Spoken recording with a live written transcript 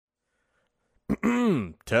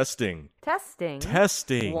Testing. Testing.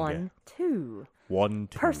 Testing. 1, 2. 1,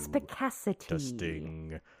 2. Perspicacity.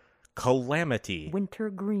 Testing. Calamity.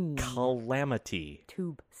 Wintergreen. Calamity.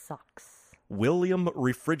 Tube socks. William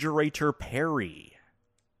Refrigerator Perry.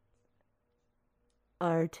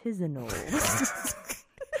 Artisanal.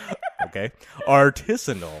 Okay.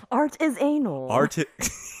 Artisanal. Art is anal. Arti-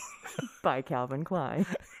 By Calvin Klein.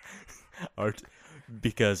 Art.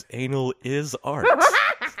 Because anal is art.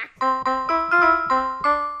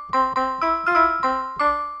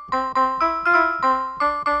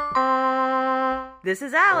 This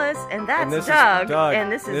is Alice, and that's And this is Doug, Doug.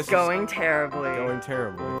 and this is going terribly. Going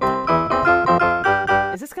terribly.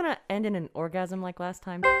 Is this gonna end in an orgasm like last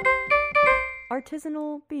time?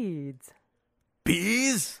 Artisanal beads.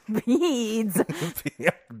 Bees? Beads.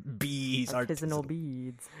 Bees. Artisanal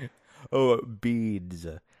beads. Oh, beads.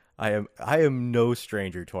 I am no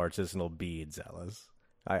stranger to artisanal beads, Alice.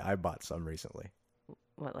 I bought some recently.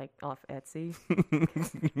 What, like off Etsy?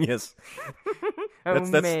 Yes.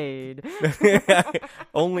 Homemade.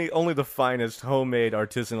 Only the finest homemade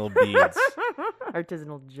artisanal beads.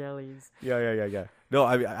 Artisanal jellies. Yeah. No,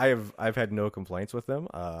 I've had no complaints with them.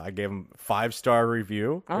 I gave them 5-star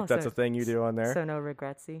review. Oh, if that's so- a thing you do on there. So no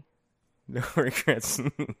regretsy. No regrets.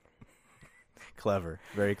 Clever.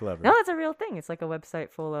 Very clever. No, that's a real thing. It's like a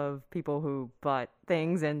website full of people who bought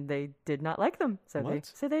things and they did not like them. So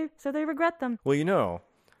What? they regret them. Well, you know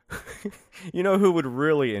who would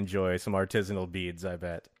really enjoy some artisanal beads, I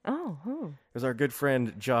bet. Oh, who? Is our good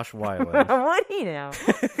friend Josh Weiland. What do you know?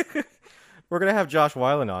 We're going to have Josh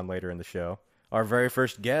Weiland on later in the show. Our very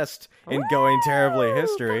first guest in Going Terribly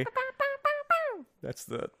history. That's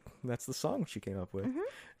the song she came up with.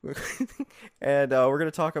 Mm-hmm. And we're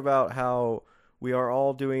going to talk about how we are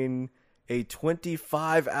all doing a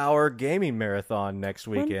 25-hour gaming marathon next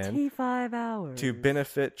weekend 25 hours. to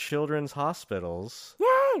benefit children's hospitals.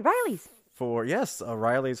 Yay, Riley's. For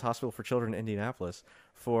Riley's Hospital for Children in Indianapolis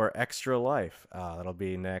for Extra Life. That'll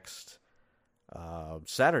be next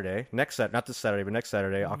Saturday. Not this Saturday, but next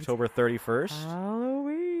Saturday, October 31st. Halloween.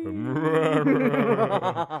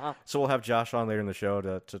 So we'll have Josh on later in the show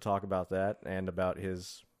to talk about that and about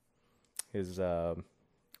his artisanal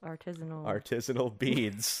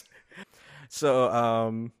beads.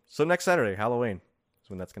 So next Saturday, Halloween, is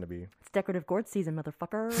when that's going to be. It's decorative gourd season,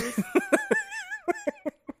 motherfuckers.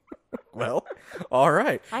 Well, all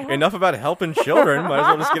right. I hope- Enough about helping children. Might as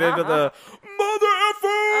well just get into the mother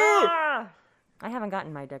effer. I haven't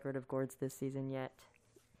gotten my decorative gourds this season yet.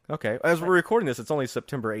 Okay, as we're recording this, it's only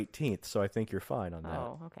September 18th, so I think you're fine on that.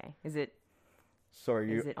 Oh, okay. Is it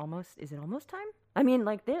almost time? I mean,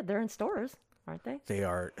 like they're in stores, aren't they? They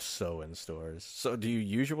are so in stores. So do you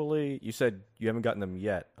usually? You said you haven't gotten them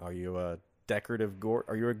yet. Are you a decorative gourd?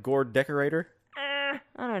 Are you a gourd decorator?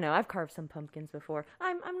 I don't know. I've carved some pumpkins before.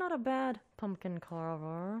 I'm not a bad pumpkin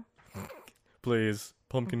carver. Please,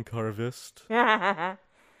 pumpkin carvist,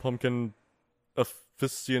 pumpkin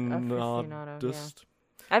aficionadist.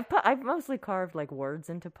 I've mostly carved like words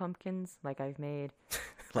into pumpkins. Like I've made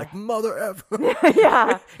Like mother ever.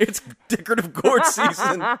 yeah. It's decorative gourd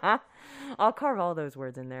season. I'll carve all those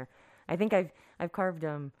words in there. I think I've carved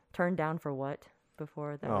turned down for what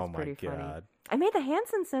before. That was pretty funny. God. I made the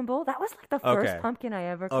Hanson symbol. That was like the first pumpkin I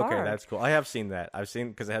ever carved. Okay, that's cool. I have seen that. I've seen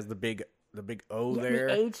because it has the big O there.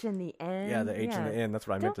 The H in the end. Yeah, the H in the end. That's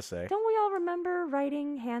what I meant to say. Don't we all remember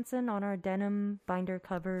writing Hanson on our denim binder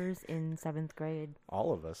covers in 7th grade?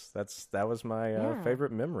 All of us. That was my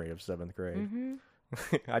favorite memory of 7th grade. Mm-hmm.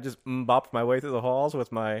 I just bopped my way through the halls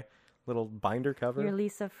with my little binder cover. Your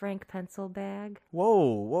Lisa Frank pencil bag.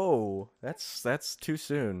 Whoa. That's too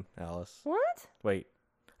soon, Alice. What? Wait.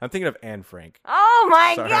 I'm thinking of Anne Frank. Oh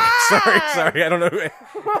my God! Sorry. I don't know.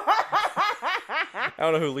 I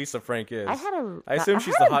don't know who Lisa Frank is. I assume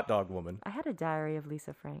she's the hot dog woman. I had a diary of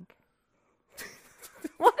Lisa Frank.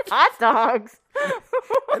 What hot dogs?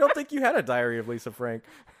 I don't think you had a diary of Lisa Frank.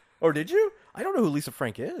 Or did you? I don't know who Lisa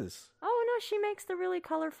Frank is. Oh no, she makes the really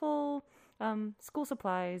colorful school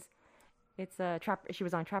supplies. It's she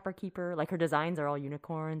was on Trapper Keeper. Like her designs are all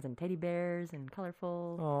unicorns and teddy bears and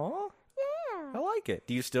colorful. Aw. Yeah. I like it.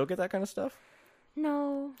 Do you still get that kind of stuff?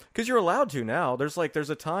 No. Because you're allowed to now. There's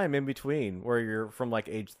a time in between where you're from like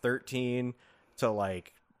age 13 to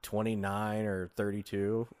like 29 or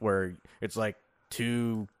 32 where it's like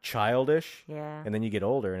too childish. Yeah. And then you get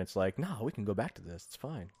older and it's like, no, we can go back to this. It's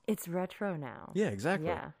fine. It's retro now. Yeah, exactly.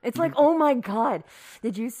 Yeah. It's like, oh my God.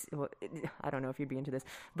 Did you I don't know if you'd be into this,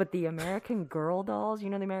 but the American Girl dolls, you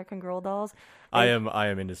know the American Girl dolls? I am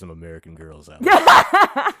into some American Girls out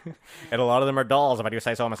there. And a lot of them are dolls, if I do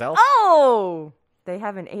say so myself. Oh! They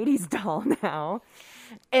have an 80s doll now.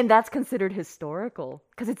 And that's considered historical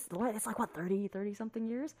because it's like what 30 something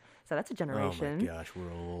years. So that's a generation. Oh my gosh,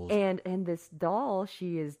 we're old. And this doll,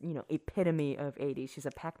 she is, epitome of 80s. She's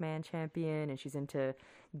a Pac-Man champion, and she's into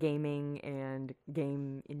gaming and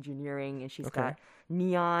game engineering, and she's got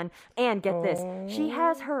neon. And get this, she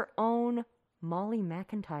has her own Molly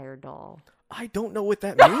McIntyre doll. I don't know what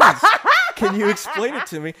that means. Can you explain it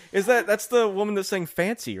to me? That's the woman that sang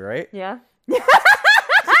Fancy, right? Yeah.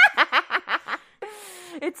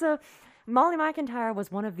 It's Molly McIntyre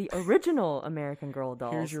was one of the original American Girl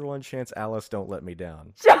dolls. Here's your one chance, Alice. Don't let me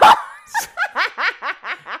down.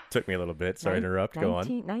 Took me a little bit. Sorry to interrupt. Go on.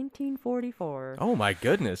 1944. Oh my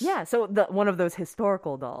goodness. Yeah, so one of those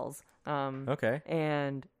historical dolls. Okay.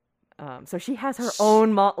 And so she has her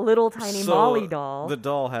own little tiny Molly doll. The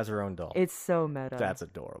doll has her own doll. It's so meta. That's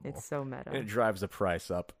adorable. It's so meta. And it drives the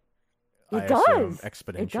price up. It I does. assume,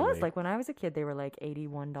 exponentially. It does. Like when I was a kid, they were like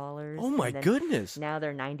 $81. Oh my goodness. Now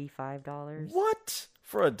they're $95. What?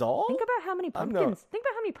 For a doll? Think about how many pumpkins. Think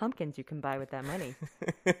about how many pumpkins you can buy with that money.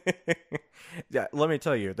 Yeah, let me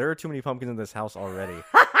tell you, there are too many pumpkins in this house already.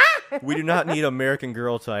 We do not need American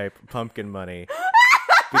Girl type pumpkin money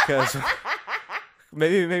because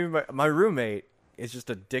maybe my roommate is just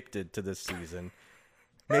addicted to this season.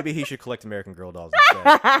 Maybe he should collect American Girl dolls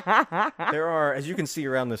instead. There are, as you can see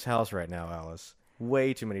around this house right now, Alice,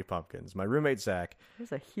 way too many pumpkins. My roommate, Zach.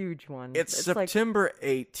 There's a huge one. It's September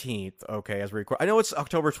 18th, okay, as we record. I know it's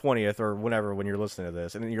October 20th or whenever when you're listening to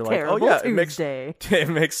this. And then you're like, Terrible oh, yeah, Tuesday. it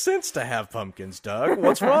makes sense to have pumpkins, Doug.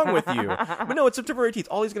 What's wrong with you? But no, it's September 18th.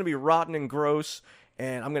 All these going to be rotten and gross,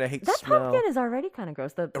 and I'm going to hate the smell. That pumpkin is already kind of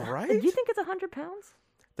gross. Right? Do you think it's 100 pounds?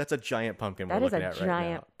 That's a giant pumpkin That we're is a looking at right now.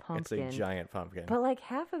 giant pumpkin. It's a giant pumpkin. But like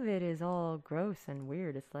half of it is all gross and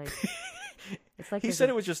weird. It's like he said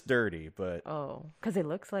it was just dirty, but because it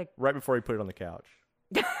looks like right before he put it on the couch.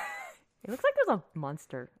 it looks like there's a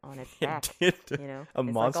monster on its back. A It's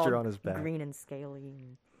monster like all on his back. green and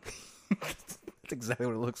scaly. That's exactly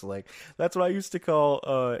what it looks like. That's what I used to call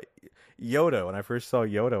Yoda when I first saw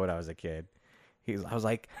Yoda when I was a kid. I was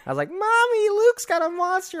like, Mommy, Luke's got a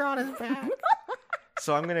monster on his back.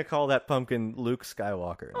 So I'm gonna call that pumpkin Luke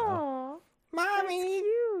Skywalker now. Aww, Mommy,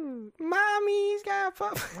 cute. Mommy's got a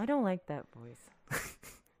pumpkin. I don't like that voice.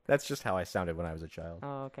 That's just how I sounded when I was a child.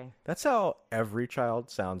 Oh, okay. That's how every child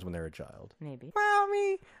sounds when they're a child. Maybe.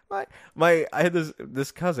 Mommy, what? I had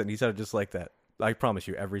this cousin. He sounded just like that. I promise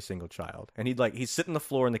you, every single child. And he'd sit on the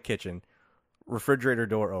floor in the kitchen, refrigerator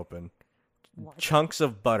door open, chunks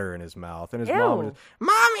of butter in his mouth, and his mom would just,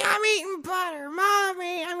 Mommy, I'm eating butter.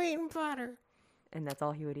 Mommy, I'm eating butter. And that's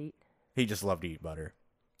all he would eat? He just loved to eat butter.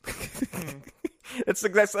 That's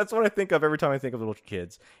what I think of every time I think of little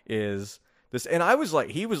kids is this. And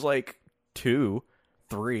he was like 2,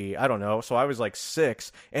 3, I don't know. So I was like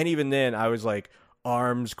 6. And even then I was like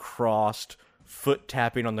arms crossed, foot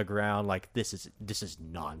tapping on the ground. Like, this is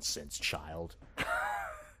nonsense, child.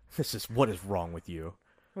 What is wrong with you?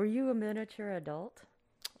 Were you a miniature adult?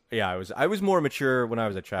 Yeah, I was more mature when I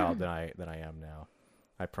was a child than I am now.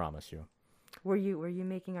 I promise you. Were you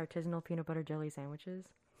making artisanal peanut butter jelly sandwiches?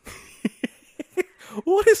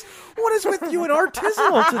 What is with you and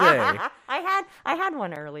artisanal today? I had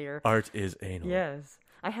one earlier. Art is anal. Yes.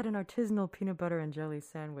 I had an artisanal peanut butter and jelly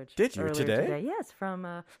sandwich. Did you earlier today? Yes,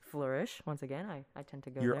 from Flourish. Once again, I tend to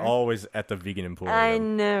go You're there. always at the Vegan Emporium. I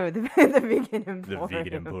know, the Vegan Emporium. The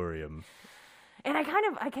Vegan Emporium. And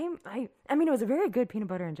I mean, it was a very good peanut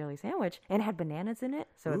butter and jelly sandwich, and it had bananas in it,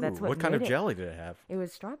 so that's what kind of made it. jelly did it have? It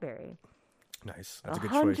was strawberry. Nice. That's a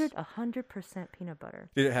good choice. 100% peanut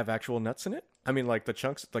butter. Did it have actual nuts in it? I mean, like the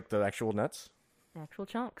chunks, like the actual nuts? Actual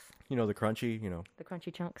chunks. You know, the crunchy, The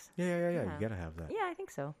crunchy chunks. Yeah. You gotta have that. Yeah, I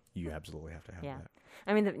think so. You absolutely have to have that.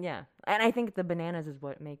 I mean, and I think the bananas is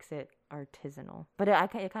what makes it artisanal. But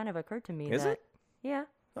it kind of occurred to me Is it? Yeah.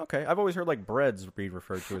 Okay. I've always heard like breads be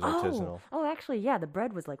referred to as artisanal. Oh, actually, yeah. The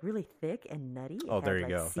bread was like really thick and nutty. It Oh, there had,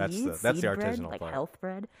 you like, go. That's the seed artisanal bread, like part. health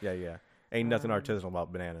bread. Yeah. Ain't nothing artisanal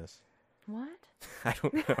about bananas. What? I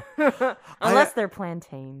don't know. Unless they're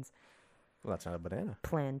plantains. Well, that's not a banana.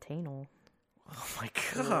 Plantainal. Oh my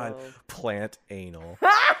god. Whoa. Plant anal.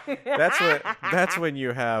 That's when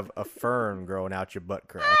you have a fern growing out your butt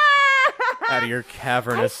crack. Out of your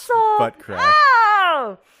cavernous butt crack.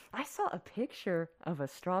 Oh! I saw a picture of a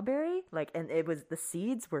strawberry, and the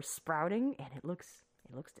seeds were sprouting, and it looks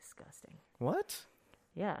disgusting. What?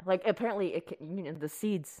 Yeah, apparently the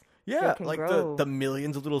seeds. Yeah, can like grow. the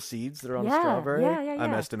millions of little seeds that are on the strawberry. Yeah.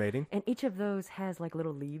 I'm estimating. And each of those has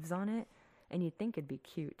little leaves on it, and you'd think it'd be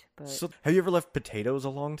cute, but So, have you ever left potatoes a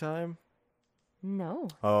long time? No.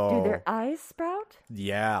 Oh. Do their eyes sprout?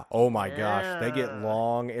 Yeah. Oh my gosh, they get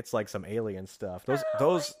long. It's like some alien stuff.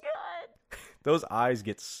 Oh Those eyes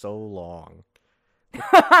get so long. my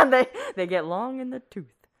god. they get long in the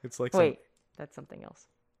tooth. It's like Wait, that's something else.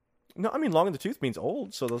 No, I mean long in the tooth means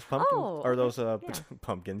old. So those pumpkins Oh, or okay, those yeah.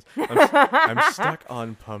 pumpkins. I'm stuck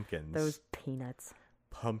on pumpkins. Those peanuts.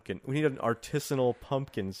 Pumpkin. We need an artisanal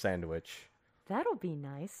pumpkin sandwich. That'll be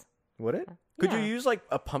nice. Would it? Could you yeah. use like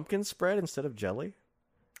a pumpkin spread instead of jelly?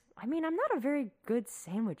 I mean, I'm not a very good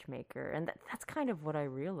sandwich maker, and that's kind of what I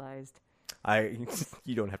realized.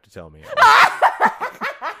 You don't have to tell me.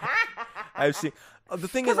 I've seen. The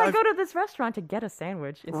thing is, Because I go to this restaurant to get a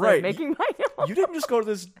sandwich instead Right. of making my own. You didn't just go to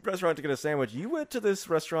this restaurant to get a sandwich. You went to this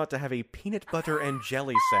restaurant to have a peanut butter and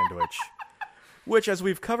jelly sandwich, which, as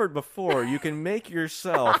we've covered before, you can make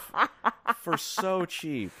yourself for so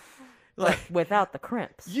cheap. Like Without the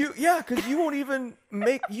crimps. because you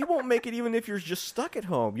won't make it even if you're just stuck at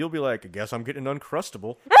home. You'll be like, I guess I'm getting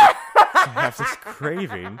Uncrustable. I have this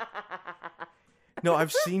craving. No,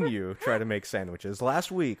 I've seen you try to make sandwiches.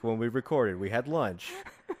 Last week when we recorded, we had lunch.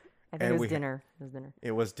 I think and it was we- dinner. It was dinner.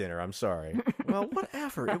 It was dinner. I'm sorry. Well,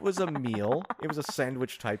 whatever. It was a meal. It was a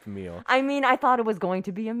sandwich type meal. I mean, I thought it was going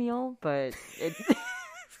to be a meal, but it.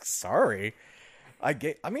 Sorry. I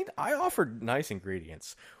offered nice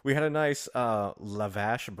ingredients. We had a nice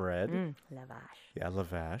lavash bread. Lavash. Yeah,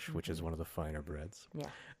 lavash, which is one of the finer breads. Yeah.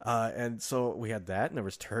 And so we had that, and there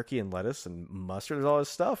was turkey and lettuce and mustard and all this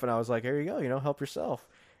stuff. And I was like, here you go, help yourself.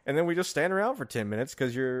 And then we just stand around for 10 minutes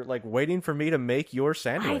because you're like waiting for me to make your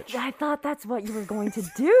sandwich. I thought that's what you were going to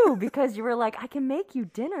do because you were like, I can make you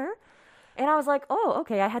dinner. And I was like, oh,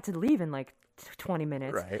 okay. I had to leave in like 20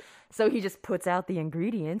 minutes. Right. So he just puts out the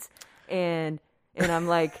ingredients and I'm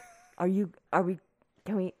like, can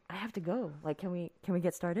we, I have to go. Like, can we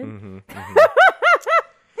get started?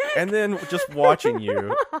 And then just watching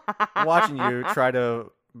you try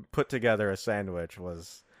to put together a sandwich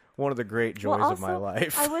was one of the great joys Well, of my also,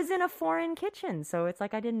 life. I was in a foreign kitchen, so it's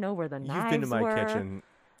like I didn't know where the knives You've been to my were. kitchen.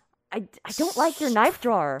 I don't like your knife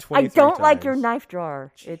drawer. I 23 don't like your times. knife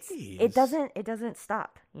drawer. It Jeez. doesn't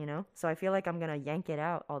stop, So I feel like I'm gonna yank it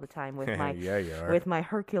out all the time with my Yeah, you are. with my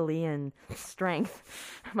Herculean strength,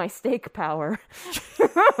 my steak power.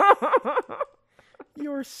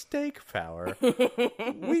 Your steak power.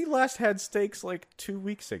 We last had steaks like 2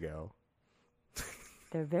 weeks ago.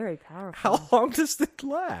 They're very powerful. How long does it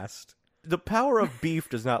last? The power of beef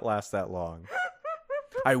does not last that long.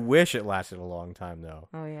 I wish it lasted a long time, though.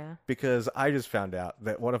 Oh yeah. Because I just found out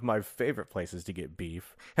that one of my favorite places to get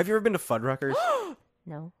beef. Have you ever been to Fuddruckers?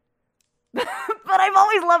 No. But I've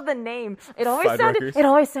always loved the name. It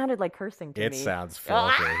always sounded like cursing to It me. sounds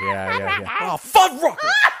filthy. Yeah. Oh, Fuddrucker!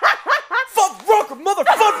 Fuddrucker, mother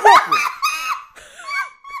Fuddrucker!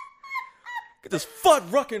 Get this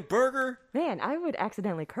Fuddruckin' burger. Man, I would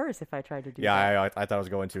accidentally curse if I tried to do that. Yeah, I thought I was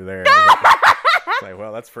going to there. It's like,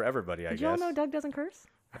 well, that's for everybody, I Did guess. you all know Doug doesn't curse?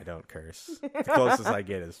 I don't curse. The closest I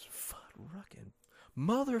get is Fuddruckin'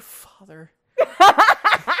 mother father.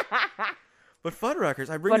 But Fuddruckers,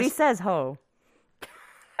 I bring But he this. says ho.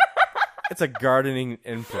 It's a gardening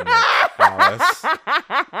implement, Alice.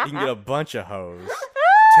 You can get a bunch of hoes,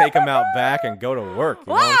 take them out back, and go to work. You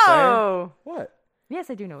know what I'm saying? Whoa! What? Yes,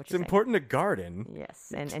 I do know what It's you're important to garden. saying.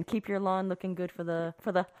 Yes, and keep your lawn looking good for the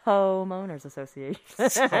homeowners association.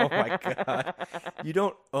 Oh my god. You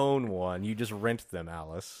don't own one, you just rent them,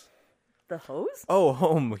 Alice. The hose? Oh,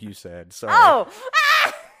 home, you said. Sorry. Oh!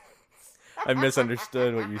 I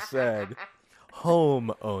misunderstood what you said.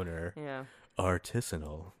 Home owner. Yeah.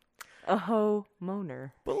 Artisanal. A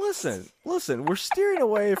homeowner. But listen, we're steering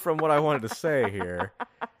away from what I wanted to say here.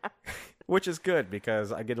 Which is good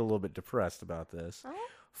because I get a little bit depressed about this. Oh?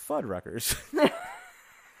 Fuddruckers.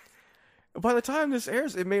 By the time this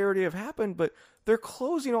airs, it may already have happened, but they're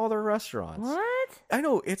closing all their restaurants. What? I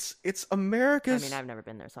know, it's America's... I mean, I've never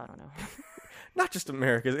been there, so I don't know. Not just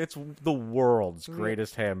America's, it's the world's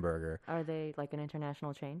greatest hamburger. Are they like an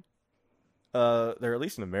international chain? They're at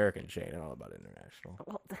least an American chain. I don't know about international.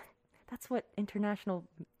 Well, that's what international...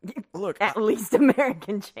 Look, At least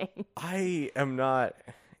American chain. I am not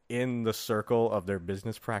in the circle of their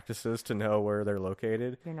business practices to know where they're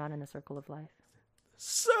located. You're not in a circle of life.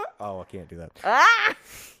 Oh, I can't do that. Ah!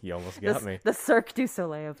 You almost got me. The Cirque du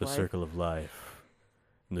Soleil of The life. circle of life.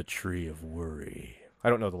 And the tree of worry. I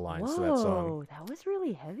don't know the lines Whoa, to that song. that was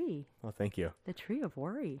really heavy. Oh, thank you. The tree of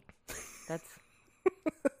worry. That's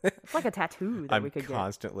it's like a tattoo that I'm we could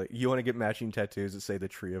constantly... You want to get matching tattoos that say the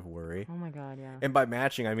tree of worry? get. Oh my god, yeah. And by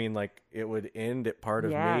matching, I mean like it would end at part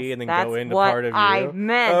of Yes, me and then that's go into what part of you. I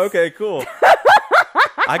meant. Oh, okay, cool.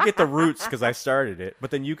 I get the roots because I started it,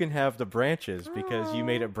 but then you can have the branches because you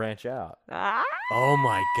made it branch out. Ah. Oh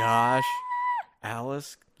my gosh.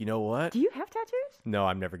 Alice, you know what? Do you have tattoos? No,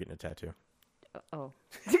 I'm never getting a tattoo. Oh.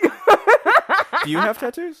 Do you have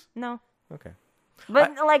tattoos? No. Okay.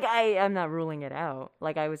 But I'm not ruling it out.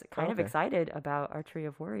 Like I was kind of Okay. excited about our Tree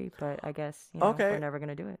of Worry, but I guess Okay. we're never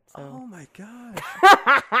gonna do it. So. Oh my gosh.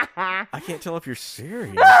 I can't tell if you're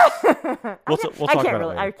serious. We'll I talk can't about it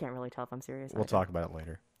really. I later. can't really tell if I'm serious. We'll either. talk about it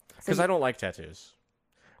later. So Because you- I don't like tattoos.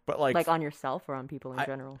 But like on yourself or on people in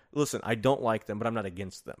general. listen, I don't like them, but I'm not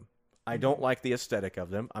against them. I don't like the aesthetic of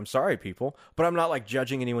them. I'm sorry, people, but I'm not like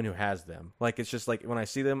judging anyone who has them. Like it's just like when I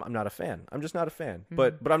see them, I'm not a fan. I'm just not a fan.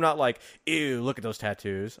 But I'm not like, ew, look at those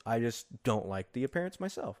tattoos. I just don't like the appearance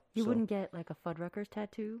myself. You So, wouldn't get like a Fuddruckers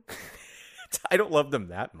tattoo? I don't love them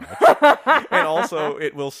that much. And also,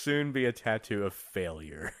 it will soon be a tattoo of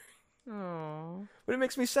failure. Oh. But it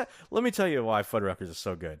makes me sad. Let me tell you why Fuddruckers is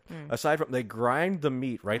so good. Aside from they grind the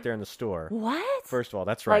meat right there in the store. What? First of all,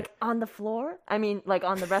 that's right. Like on the floor? I mean, like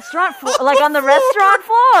on the restaurant floor? Like on the restaurant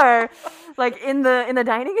floor? Like in the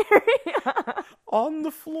dining area? On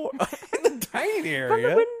the floor, in the dining area. From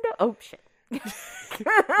the window? Oh shit!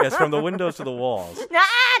 Yes, from the windows to the walls. No.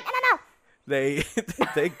 They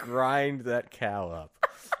they grind that cow up.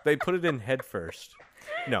 They put it in head first.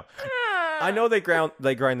 No, I know they grind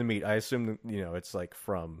the meat. I assume it's like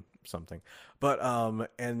from something, but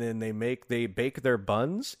and then they bake their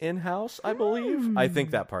buns in house. I believe. I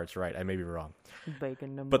think that part's right. I may be wrong,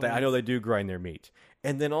 Bacon them. but I know they do grind their meat,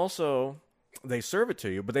 and then also they serve it to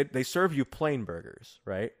you. But they serve you plain burgers,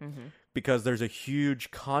 right? Mm-hmm. Because there's a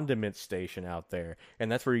huge condiment station out there,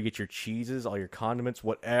 and that's where you get your cheeses, all your condiments,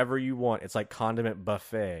 whatever you want. It's like condiment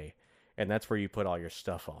buffet, and that's where you put all your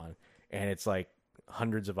stuff on, and it's like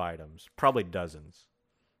hundreds of items, probably dozens.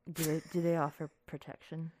 Do they offer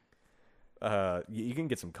protection? You can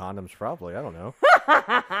get some condoms, probably. I don't know.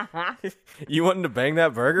 You wanting to bang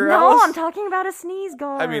that burger, No, Alice? I'm talking about a sneeze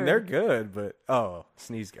guard. I mean, they're good, but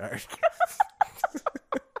sneeze guard.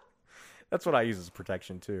 That's what I use as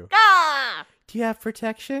protection too. Ah! Do you have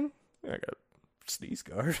protection? I got a sneeze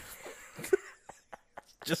guard.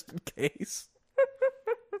 Just in case.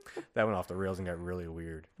 That went off the rails and got really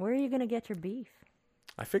weird. Where are you gonna get your beef?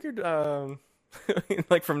 I figured,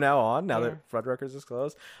 like from now on, now Yeah. that Fuddruckers is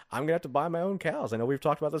closed, I'm gonna have to buy my own cows. I know we've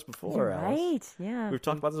talked about this before, You're Alice. right. Yeah. We've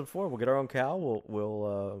talked about this before. We'll get our own cow.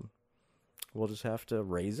 We'll just have to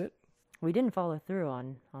raise it. We didn't follow through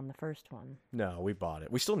on the first one. No, we bought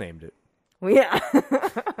it. We still named it. Well, yeah.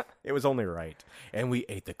 It was only right, and we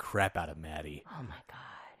ate the crap out of Maddie. Oh my god.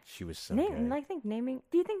 She was so good. I think naming.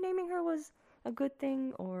 Do you think naming her was a good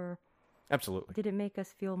thing, or Absolutely. did it make us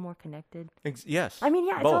feel more connected? Yes. I mean,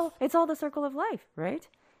 yeah, both. it's all the circle of life, right?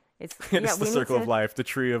 It's It's the circle of life, the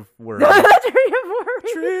tree of worry. Tree of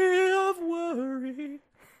worry. Tree of worry.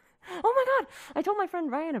 Oh my god! I told my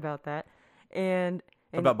friend Ryan about that, and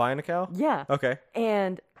About buying a cow? yeah, Okay.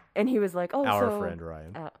 and he was like, "Oh, Our so, friend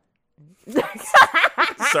Ryan. Uh,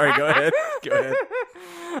 Sorry, go ahead. Go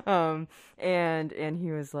ahead. and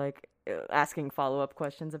he was like asking follow-up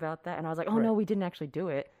questions about that, and I was like, "Oh no, we didn't actually do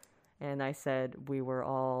it." And I said we were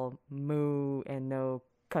all moo and no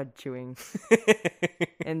cud chewing.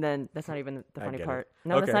 And then that's not even the funny get part. it.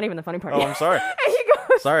 No, that's Okay. not even the funny part. Oh, I'm sorry. And he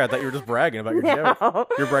goes, Sorry, I thought you were just bragging about your No.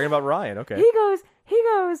 joke. You're bragging about Ryan. Okay. he goes,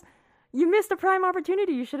 you missed a prime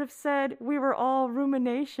opportunity. You should have said we were all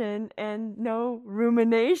rumination and no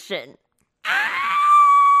rumination.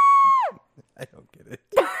 I don't get it.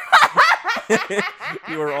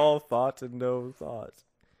 You were all thought and no thoughts.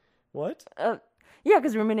 What? Yeah,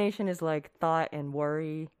 because rumination is like thought and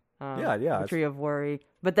worry. Yeah, The it's- tree of worry.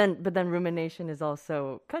 But then rumination is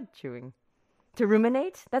also cud chewing. To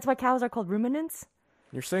ruminate? That's why cows are called ruminants?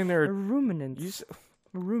 You're saying They're they're ruminants.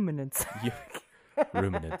 Ruminants.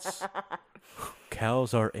 ruminants.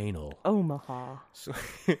 Cows are anal. Omaha. So,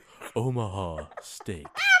 Omaha steak.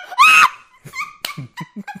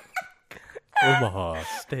 Omaha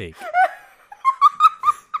steak.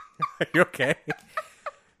 Are you okay?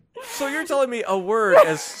 So you're telling me a word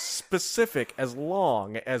as specific, as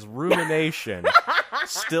long as rumination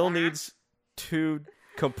still needs two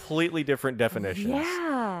completely different definitions?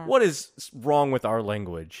 Yeah. What is wrong with our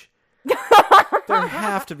language? There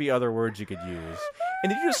have to be other words you could use. And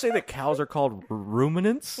did you just say that cows are called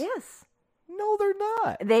ruminants? Yes. No, they're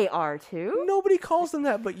not. They are too. Nobody calls them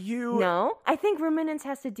that but you. No. I think ruminants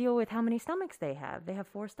has to deal with how many stomachs they have. They have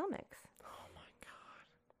 4 stomachs. Oh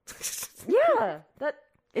my god. Yeah. That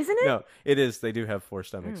isn't it? No, it is. They do have 4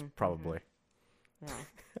 stomachs, probably. Yeah.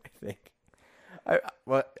 I think.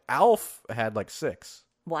 Well, Alf had like 6.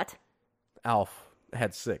 What? Alf.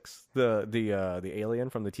 had 6. The alien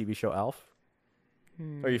from the TV show Alf.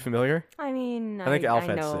 Are you familiar? I mean, I think Alf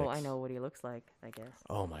had know, 6. I know what he looks like, I guess.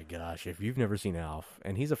 Oh my gosh! If you've never seen Alf,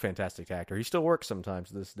 and he's a fantastic actor, he still works sometimes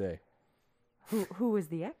to this day. Who is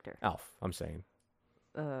the actor? Alf, I'm saying.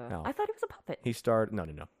 Alf. I thought he was a puppet. He starred. No.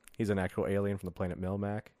 He's an actual alien from the planet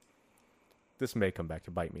Melmac. This may come back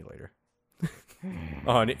to bite me later.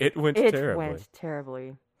 It went terribly. It went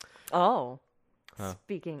terribly. Oh, Huh.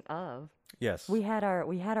 speaking of, Yes. we had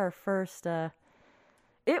our first.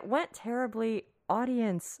 It went terribly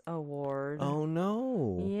audience award. Oh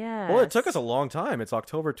no. Yeah. Well, it took us a long time. It's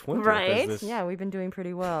October 20th. Right? This... Yeah, we've been doing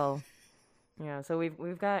pretty well. Yeah, so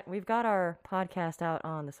we've got our podcast out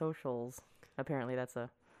on the socials. Apparently, that's a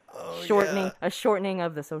shortening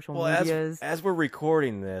of the social medias. As we're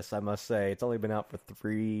recording this, I must say it's only been out for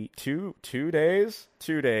 2 days.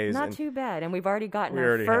 2 days. Not too bad, and we've already gotten we our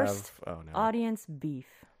already first have. Oh no. audience beef.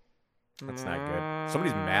 That's not good.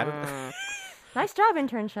 Somebody's mad at Nice job,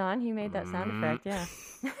 intern Sean. You made that sound effect. Yeah.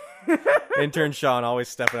 Intern Sean always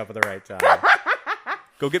stepping up at the right time.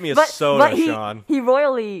 Go get me a soda, Sean. He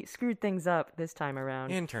royally screwed things up this time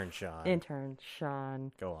around. Intern Sean. Intern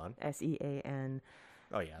Sean. Go on. SEAN.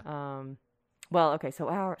 Oh yeah. Well, okay. So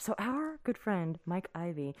our good friend Mike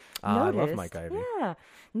Ivy noticed. I love Mike Ivy. Yeah,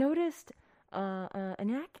 noticed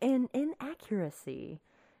an inaccuracy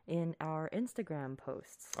in our Instagram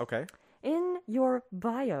posts. Okay. In your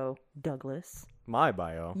bio, Douglas, My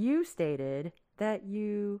bio. you stated that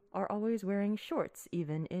you are always wearing shorts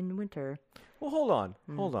even in winter. Well, hold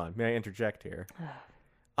on. May I interject here?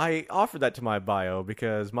 I offered that to my bio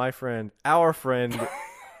because our friend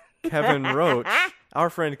Kevin Roach,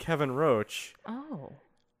 Oh.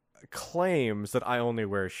 claims that I only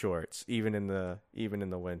wear shorts even in the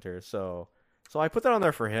winter. So I put that on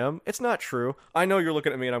there for him. It's not true. I know you're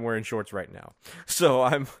looking at me and I'm wearing shorts right now. So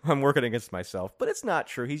I'm working against myself, but it's not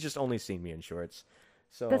true. He's just only seen me in shorts.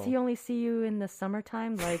 So Does he only see you in the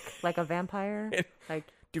summertime, like a vampire? Like,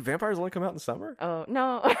 do vampires only come out in summer? oh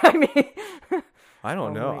no, I mean, I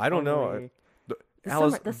don't know. I don't know. The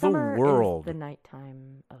The summer world. is the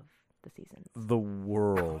nighttime of the seasons. The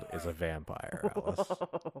world is a vampire, Alice.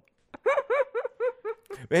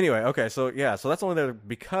 Anyway, okay, so that's only there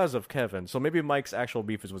because of Kevin. So maybe Mike's actual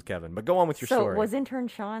beef is with Kevin. But go on with your story. So was intern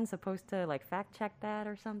Sean supposed to fact check that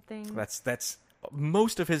or something? That's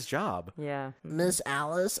most of his job. Yeah. Miss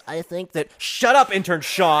Alice, I think that. Shut up, intern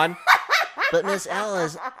Sean. But Miss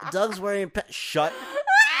Alice, Doug's wearing. Shut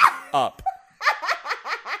up.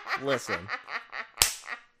 Listen.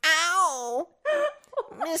 Ow!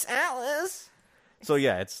 Miss Alice. So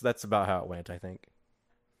yeah, that's about how it went, I think.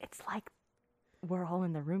 It's like we're all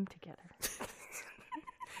in the room together.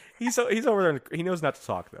 He's over there. And he knows not to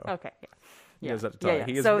talk though. Okay. Yeah. He knows not to talk.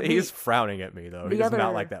 Yeah. He is frowning at me though. He does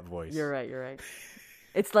not like that voice. You're right.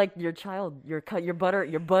 It's like your child, your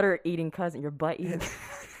butter eating cousin, your butt eating.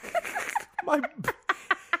 My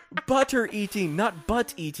butter eating, not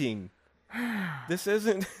butt eating. This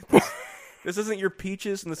isn't your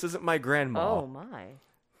Peaches, and this isn't my grandma. Oh my.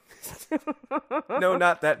 No,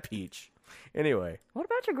 not that Peach. Anyway, What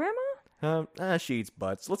about your grandma? she eats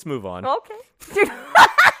butts. Let's move on. Okay. Dude,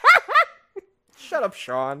 Shut up,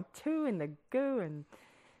 Sean. 2 in the goo and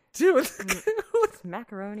Dude,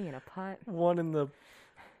 macaroni in a pot. 1 in the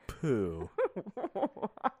poo.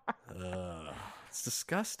 It's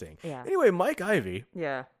disgusting. Yeah. Anyway, Mike Ivy.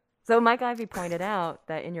 Yeah. So Mike Ivy pointed out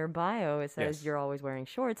that in your bio it says Yes. you're always wearing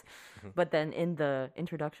shorts, but then in the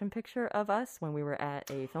introduction picture of us when we were at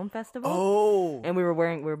a film festival, Oh. and we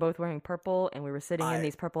were both wearing purple, and we were sitting in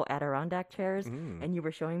these purple Adirondack chairs, and you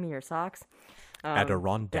were showing me your socks.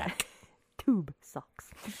 Adirondack. Tube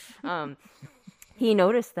socks. He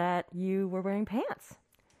noticed that you were wearing pants.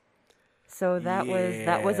 So that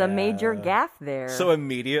was a major Yeah. gaffe there. So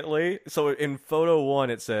immediately, in photo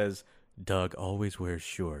 1 it says, Doug always wears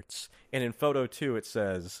shorts. And in photo 2 it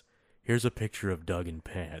says, here's a picture of Doug in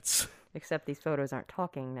pants. Except these photos aren't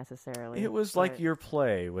talking necessarily. It was like your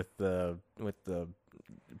play with the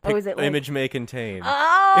is it like- image may contain.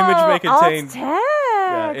 Oh, Image may contain. alt text.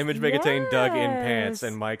 Yeah, image may contain Doug in pants, Yes.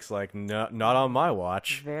 and Mike's like, no, not on my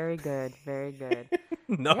watch. Very good, very good.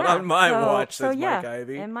 Not Yeah, on my watch, so says Mike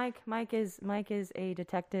Ivy. And Mike is a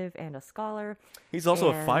detective and a scholar. He's also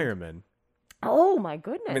a and- fireman. Oh my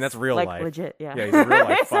goodness! I mean, that's real like, life. legit. Yeah. Yeah, he's a real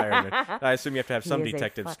life fireman. I assume you have to have He some is a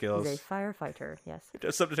detective skills. He's a firefighter. Yes.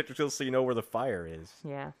 Just some detective skills so you know where the fire is.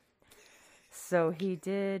 Yeah. So he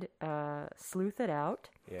did sleuth it out,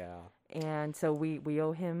 Yeah. and so we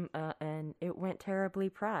owe him an It Went Terribly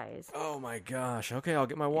prize. Oh my gosh. Okay, I'll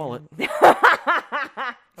get my wallet.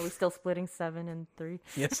 Are we still splitting 7 and 3?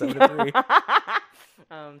 Yes, 7 to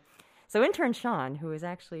 3. So intern Sean, who is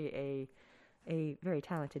actually a very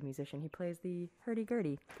talented musician, he plays the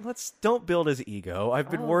hurdy-gurdy. Don't build his ego.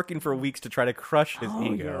 I've been working for weeks to try to crush his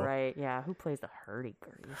ego. You're right. Yeah, who plays the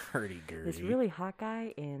hurdy-gurdy? Hurdy-gurdy. This really hot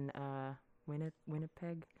guy in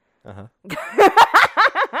Winnipeg. Uh-huh.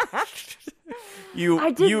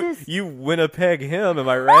 I did this. You Winnipeg him, am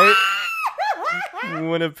I right?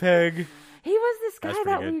 Winnipeg. He was this guy That's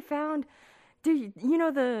that pretty good. we found. Do you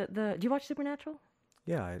know the do you watch Supernatural?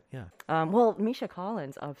 Yeah, yeah. Well, Misha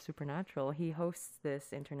Collins of Supernatural, he hosts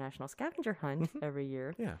this international scavenger hunt every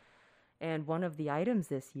year. Yeah. And one of the items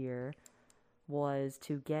this year was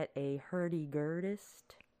to get a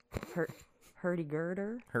hurdy-gurdist.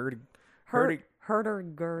 Hurdy-gurder?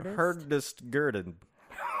 Herder-gurdist. Herdist Gurden.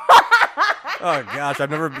 Oh gosh, I've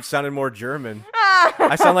never sounded more German.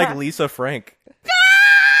 I sound like Lisa Frank.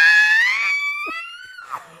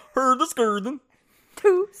 Herdist Gurden.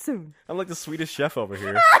 Too soon. I'm like the Swedish chef over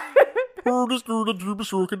here.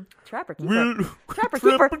 Trapper Keeper. Trapper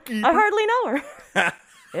Keeper. I hardly know her.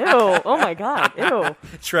 Ew. Oh my god. Ew.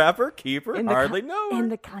 Trapper Keeper. In the Hardly know her. In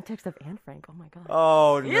the context of Anne Frank. Oh my god.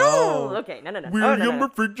 Oh Ew. no. Okay. No. William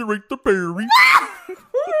Refrigerator Perry. Who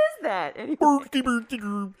is that? Anyway.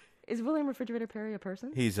 Is William Refrigerator Perry a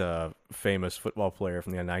person? He's a famous football player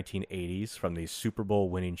from the 1980s from the Super Bowl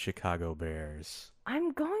winning Chicago Bears.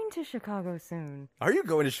 I'm going to Chicago soon. Are you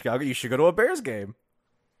going to Chicago? You should go to a Bears game.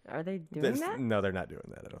 Are they doing that? No, they're not doing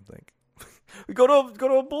that, I don't think. We go to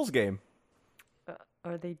a Bulls game.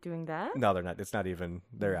 Are they doing that? No, they're not. It's not even.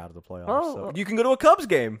 They're out of the playoffs. Oh, so. oh. You can go to a Cubs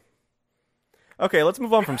game. Okay, let's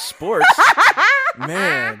move on from sports.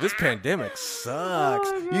 Man, this pandemic sucks.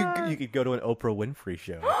 Oh, God. You could go to an Oprah Winfrey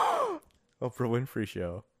show. Oprah Winfrey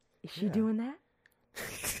show. Is she doing that?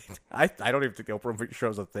 I don't even think the Oprah Winfrey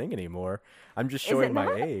show's a thing anymore. I'm just Is showing it my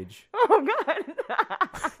not? age. Oh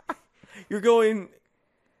god. You're going.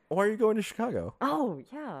 Why are you going to Chicago? Oh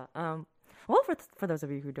yeah. Well, for those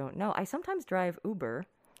of you who don't know, I sometimes drive Uber.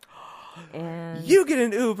 And You get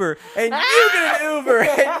an Uber, and you get an Uber,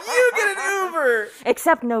 and you get an Uber.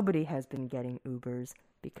 except nobody has been getting Ubers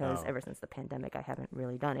because Oh. ever since the pandemic, I haven't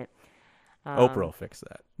really done it. Oprah will fix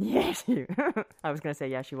that. Yes, you. I was gonna say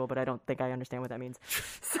yes, she will, but I don't think I understand what that means.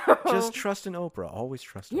 So Just trust in Oprah. Always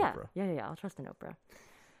trust yeah, Oprah. yeah. I'll trust in Oprah.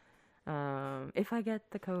 If I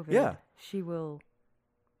get the COVID, Yeah. she will.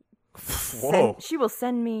 Whoa. She will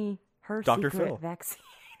send me her Dr. secret Phil. vaccine.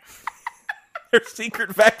 Their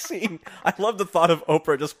secret vaccine. I love the thought of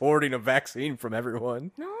Oprah just hoarding a vaccine from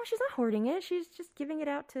everyone. No, she's not hoarding it. She's just giving it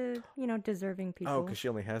out to, deserving people. Oh, because she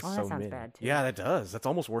only has Oh, so that sounds many. bad, too. Yeah, that does. That's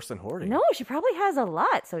almost worse than hoarding. No, she probably has a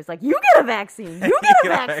lot. So it's like, you get a vaccine. You get a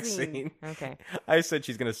Get a vaccine. vaccine. Okay. I said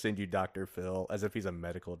she's going to send you Dr. Phil as if he's a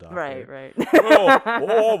medical doctor. Right.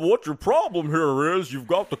 Well, what your problem here is you've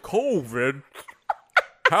got the COVID.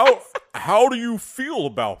 How do you feel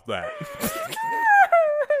about that?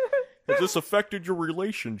 Has this affected your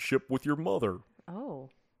relationship with your mother? Oh.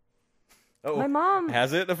 Oh, My mom.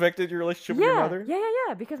 has it affected your relationship with your mother?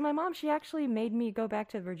 Yeah. Because my mom, she actually made me go back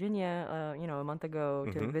to Virginia, a month ago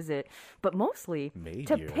to visit, but mostly Made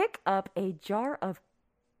to you. pick up a jar of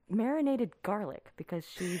marinated garlic because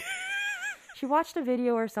she watched a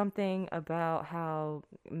video or something about how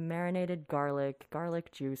marinated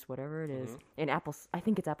garlic juice, whatever it is, in I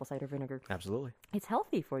think it's apple cider vinegar. Absolutely. It's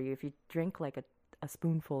healthy for you if you drink like a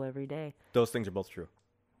spoonful every day. Those things are both true.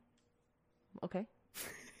 Okay.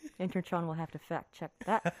 Intern Sean will have to fact check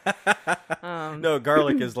that. No,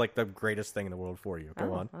 garlic is like the greatest thing in the world for you.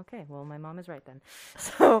 Go on. Okay. Well, my mom is right then.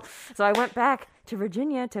 So I went back to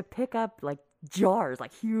Virginia to pick up like jars,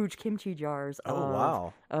 like huge kimchi jars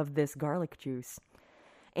of this garlic juice.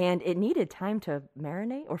 And it needed time to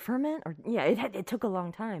marinate or ferment it took a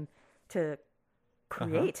long time to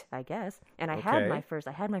create, I guess. And I had my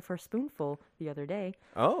first spoonful the other day.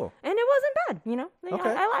 Oh. And it wasn't bad,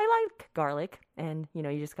 Okay. I like garlic, and you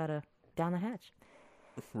just gotta down the hatch.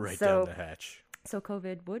 Right So- down the hatch. So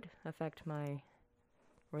COVID would affect my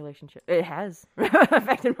relationship. It has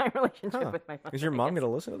affected my relationship Huh. with my mom. Is your mom going to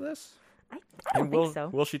listen to this? I don't And will, think so.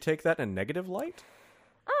 Will she take that in a negative light?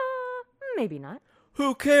 Maybe not.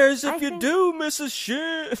 Who cares if I you think- do, Mrs.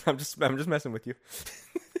 Shit? I'm just messing with you.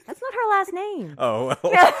 That's not her last name. Oh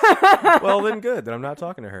well. Well then, good. Then I'm not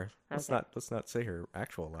talking to her. Let's Okay. not say her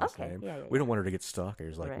actual last Okay, name. yeah, We don't want her to get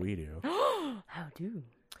stalkers like Right. we do. How do?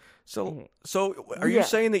 So, Anyway. are you Yeah.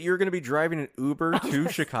 saying that you're going to be driving an Uber to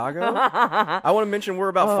Chicago? I want to mention we're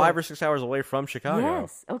about 5 or 6 hours away from Chicago.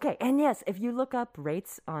 Yes. Okay. And yes, if you look up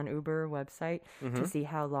rates on Uber website to see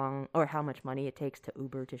how long or how much money it takes to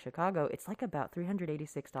Uber to Chicago, it's like about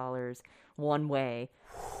 $386 one way,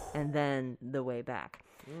 and then the way back.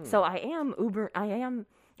 So I am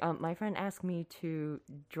My friend asked me to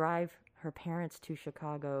drive her parents to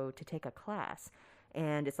Chicago to take a class,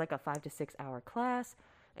 and it's like a 5 to 6 hour class,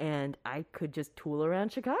 and I could just tool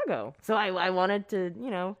around Chicago. So I wanted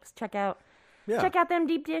to, check out them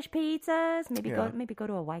deep dish pizzas. Maybe go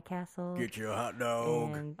to a White Castle. Get you a hot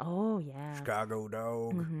dog. Oh yeah, Chicago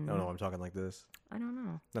dog. I don't know. I'm talking like this. I don't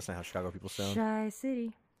know. That's not how Chicago people sound. Shy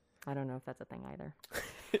City. I don't know if that's a thing either.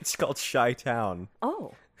 It's called Shy Town.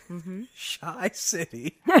 Oh. Shy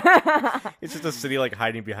City. It's just a city like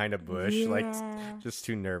hiding behind a bush, like just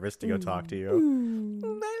too nervous to go talk to you.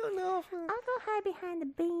 I don't know. I'll go hide behind the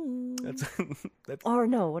bean. That's Or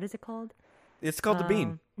no, what is it called? It's called the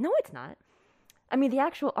Bean. No, it's not. I mean, the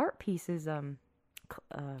actual art piece is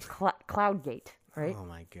Cloudgate, right? Oh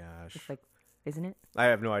my gosh. It's like, isn't it? I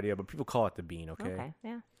have no idea, but people call it the Bean, okay? Okay,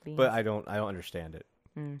 yeah. Beans. But I don't understand it.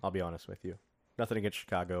 I'll be honest with you. Nothing against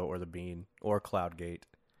Chicago or the Bean or Cloudgate.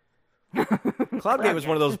 Cloudgate was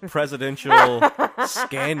one of those presidential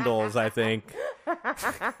scandals, I think.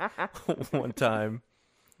 One time.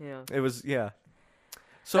 Yeah. It was, yeah.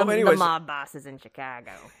 So, the anyways, mob bosses in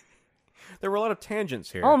Chicago. there were a lot of tangents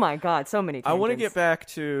here. Oh my God, so many tangents. I want to get back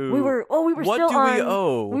to We were what still do on, we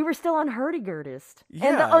owe? We were still on hurdy-gurdist.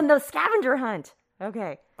 Yeah. And the scavenger hunt.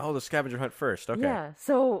 Okay. Oh, the scavenger hunt first. Okay. Yeah.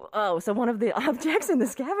 So one of the objects in the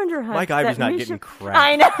scavenger hunt. Mike Ivy's that not we getting should- crap.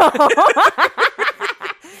 I know.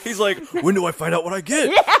 He's like, when do I find out what I get?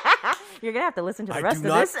 You're gonna have to listen to the I rest do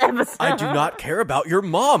of not- this episode. I do not care about your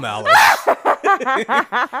mom, Alice.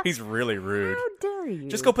 He's really rude. How dare you?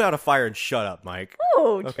 Just go put out a fire and shut up, Mike.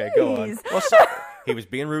 Oh, Okay, go on. jeez. Well, he was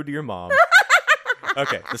being rude to your mom.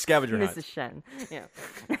 Okay, the scavenger hunt. Mrs. Shen. Yeah.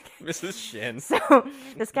 Mrs. Shin. So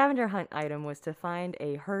the scavenger hunt item was to find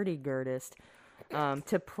a hurdy-gurdist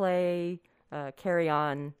to play Carry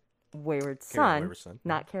On Wayward Son. Carry On Wayward Son.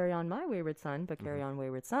 Not Carry On My Wayward Son, but Carry On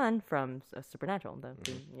Wayward Son from Supernatural.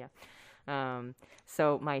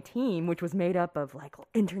 So my team, which was made up of like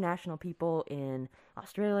international people in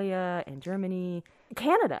Australia and Germany,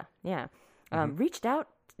 Canada, reached out.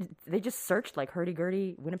 They just searched like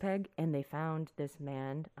hurdy-gurdy Winnipeg, and they found this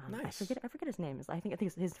man. Nice. I forget his name. I think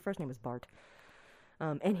his first name was Bart.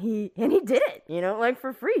 And he did it, like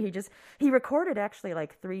for free. He recorded actually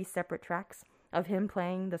like 3 separate tracks of him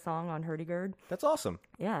playing the song on hurdy-gurd. That's awesome.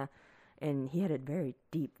 Yeah, and he had a very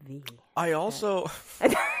deep V. I also,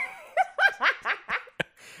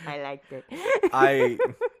 I liked it. I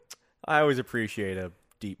always appreciate a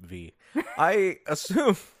deep V. I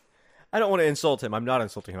assume, I don't want to insult him. I'm not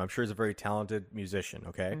insulting him. I'm sure he's a very talented musician,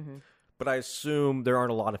 okay? But I assume there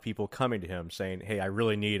aren't a lot of people coming to him saying, hey, I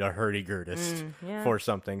really need a hurdy-gurdist for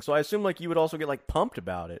something. So I assume like you would also get like pumped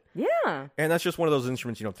about it. Yeah. And that's just one of those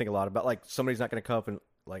instruments you don't think a lot about. Like somebody's not going to come up and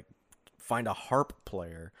like find a harp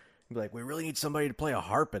player and be like, we really need somebody to play a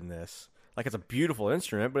harp in this. Like it's a beautiful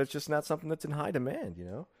instrument, but it's just not something that's in high demand,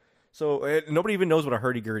 So nobody even knows what a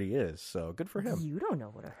hurdy-gurdy is. So good for him. You don't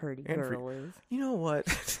know what a hurdy-girl is. You know what?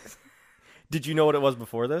 Did you know what it was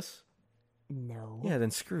before this? No. Yeah,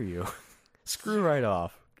 then screw you. Screw right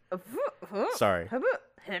off. Sorry.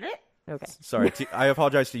 Okay. Sorry. I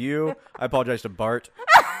apologize to you. I apologize to Bart.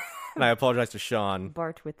 And I apologize to Sean.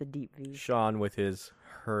 Bart with the deep V. Sean with his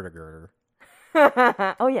hurdy-gurder.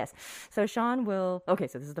 Oh, yes. So Sean will... Okay,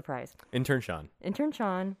 so this is the prize. Intern Sean. Intern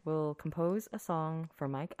Sean will compose a song for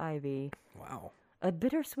Mike Ivy. Wow. A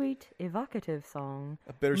bittersweet, evocative song.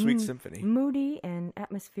 A bittersweet symphony. Moody and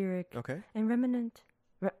atmospheric. Okay. And ruminant.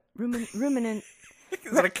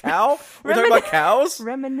 Is that a cow? We're talking about cows?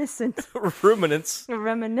 Reminiscent. Ruminants.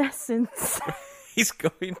 Reminiscence. He's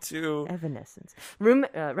going to... Evanescence.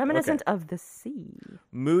 Reminiscent of the sea.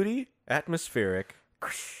 Moody, atmospheric,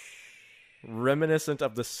 reminiscent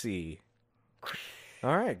of the sea.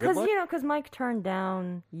 All right, good luck. Because Mike turned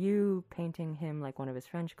down you painting him like one of his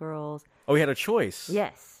French girls. Oh, he had a choice.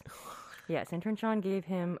 Yes. Yes, Intern Sean gave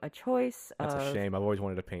him a choice That's a shame. I've always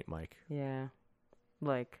wanted to paint Mike. Yeah,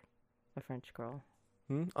 like a French girl.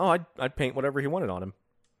 Oh, I'd paint whatever he wanted on him.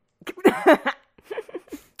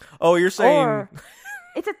 Oh, you're saying... Or,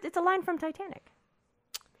 it's a line from Titanic.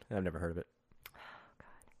 I've never heard of it. Oh, God.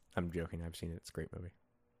 I'm joking. I've seen it. It's a great movie.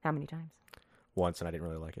 How many times? Once, and I didn't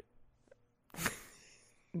really like it.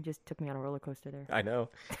 You just took me on a roller coaster there. I know.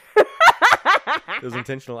 It was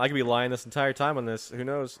intentional. I could be lying this entire time on this. Who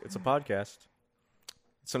knows? It's a podcast.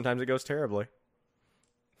 Sometimes it goes terribly.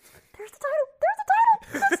 There's the title!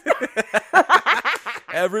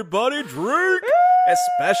 Everybody drink!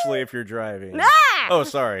 Especially if you're driving. Ah! Oh,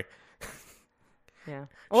 sorry. Yeah.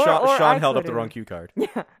 Sean held up the wrong cue card.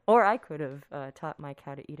 Yeah. Or I could have taught Mike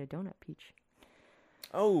how to eat a donut peach.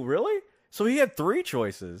 Oh, really? So he had 3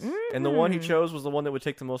 choices, and the one he Mm-hmm. chose was the one that would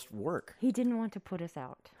take the most work. He didn't want to put us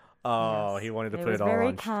out. Oh, Yes. he wanted to It put was it all very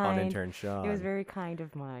on kind. intern Sean. It was very kind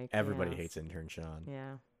of Mike. Everybody yes. hates intern Sean.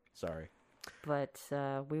 Yeah. Sorry. But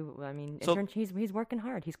I mean, So- intern, he's working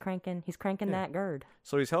hard. He's cranking that gird.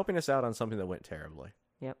 So he's helping us out on something that went terribly.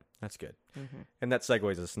 Yep. That's good. Mm-hmm. And that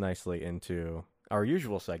segues us nicely into our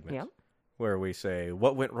usual segment, Yep. where we say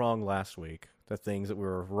what went wrong last week, the things that we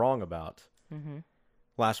were wrong about. Mm-hmm.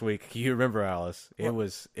 Last week, you remember, Alice? It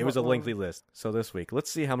was a what- lengthy list. So this week,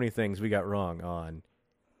 let's see how many things we got wrong on.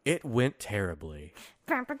 It went terribly.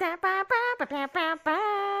 That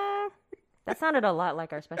sounded a lot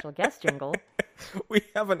like our special guest jingle. We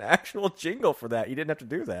have an actual jingle for that. You didn't have to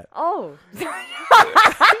do that. Oh.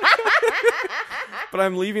 But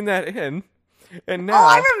I'm leaving that in. And Oh, now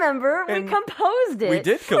I remember. We and composed it. we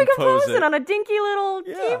did We compose composed it. it on a dinky little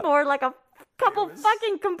Yeah. keyboard like a couple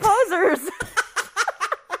fucking composers.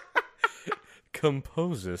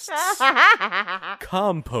 composists,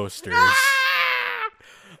 composters.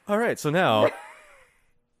 All right, so now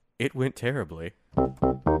it went terribly.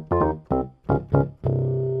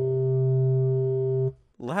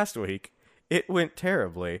 Last week, it went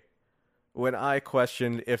terribly when I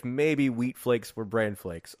questioned if maybe wheat flakes were bran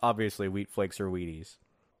flakes. Obviously, wheat flakes are Wheaties.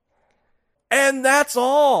 And that's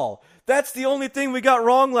all. That's the only thing we got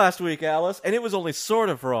wrong last week, Alice, and it was only sort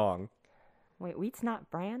of wrong. Wait, wheat's not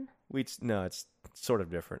bran? No, it's sort of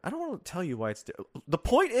different. I don't want to tell you why it's the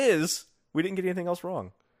point is we didn't get anything else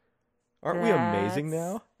wrong. Aren't we amazing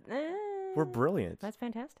now? We're brilliant. That's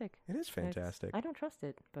fantastic. It is fantastic. I don't trust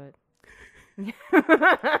it, but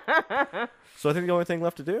So I think the only thing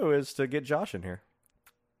left to do is to get Josh in here.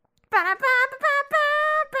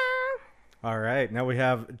 All right, now we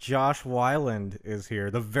have Josh Weiland is here,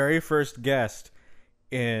 the very first guest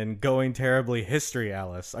in Going Terribly History,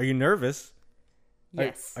 Alice. Are you nervous?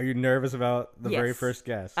 yes, Are you nervous about the very Yes. first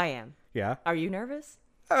guest? I am. Yeah? Are you nervous?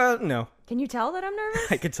 No. Can you tell that I'm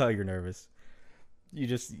nervous? I could tell you're nervous. You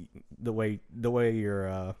just the way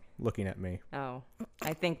you're looking at me. Oh,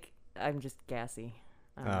 I think I'm just gassy.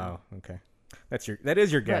 I don't know. Oh, okay. That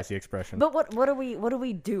is your gassy expression. But what do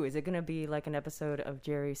we do? Is it gonna be like an episode of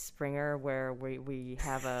Jerry Springer where we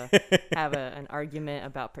have an argument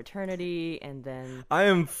about paternity and then I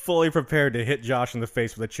am fully prepared to hit Josh in the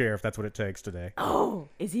face with a chair if that's what it takes today. are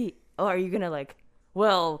you gonna like?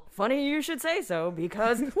 Well, funny you should say so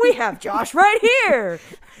because we have Josh right here.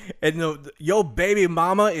 And yo baby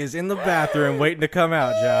mama is in the bathroom waiting to come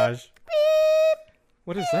out, Josh.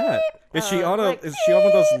 What is that? Is she on like, is she on one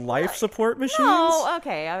of those life support machines? Oh,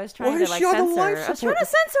 okay. I was trying Why to is like she on the censor. life I was trying support? to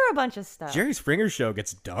censor a bunch of stuff. Jerry Springer's show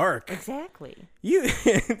gets dark. Exactly. You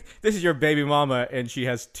this is your baby mama and she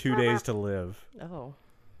has 2 days to live. Oh.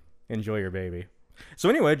 Enjoy your baby. So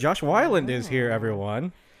anyway, Josh Weiland is here,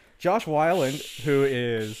 everyone. Josh Weiland, who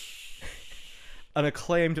is an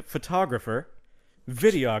acclaimed photographer,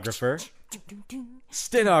 videographer,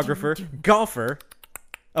 stenographer, golfer,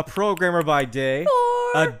 a programmer by day,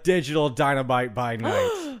 a digital dynamite by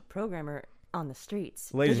night. Programmer on the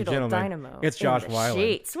streets. Ladies and Digital gentlemen, Dynamo it's in Josh the Weiland.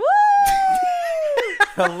 sheets. Woo!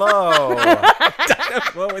 Hello.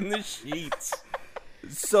 Dynamo in the sheets.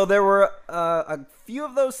 So there were a few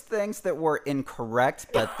of those things that were incorrect,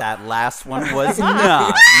 but that last one was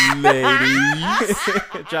not, ladies.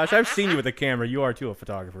 Josh, I've seen you with a camera. You are too a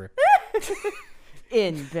photographer.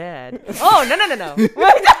 In bed. Oh, no.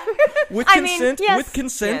 With I consent? mean, yes. With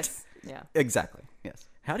consent? Yes. Yeah. Exactly. Yes.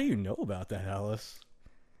 How do you know about that, Alice?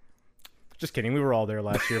 Just kidding. We were all there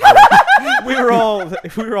last year. We were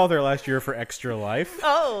all there last year for Extra Life.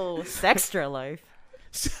 Oh, Sextra Life.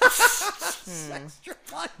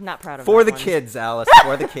 Not proud of For that the one. kids, Alice.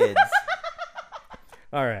 For the kids.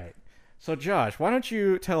 All right. So, Josh, why don't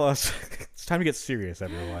you tell us? It's time to get serious,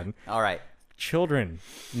 everyone. All right. Children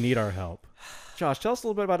need our help. Josh, tell us a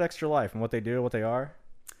little bit about Extra Life and what they do, what they are.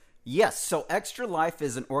 Yes, so Extra Life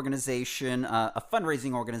is an organization, a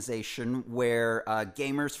fundraising organization where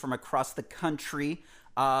gamers from across the country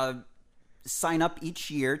sign up each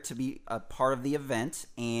year to be a part of the event,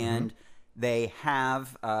 and they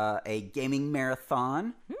have a gaming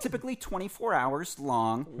marathon, typically 24 hours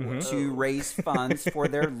long, to raise funds for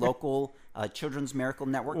their local Children's Miracle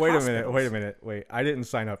Network hospitals. Wait a minute. I didn't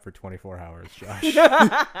sign up for 24 hours, Josh.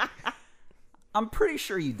 I'm pretty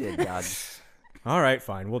sure you did, Doug. All right,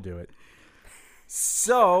 fine. We'll do it.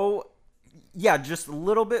 So, yeah, just a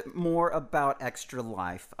little bit more about Extra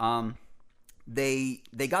Life. They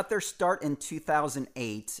got their start in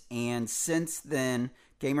 2008, and since then,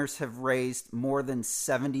 gamers have raised more than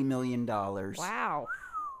 $70 million Wow.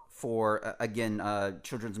 for, again,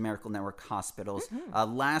 Children's Miracle Network hospitals.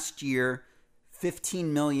 Last year, $15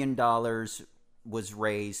 million was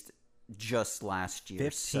raised just last year.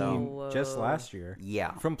 15 So, just last year.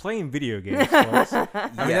 yeah. From playing video games, folks. I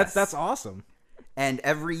mean, Yes. that's awesome. And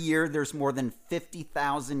every year, there's more than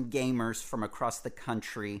 50,000 gamers from across the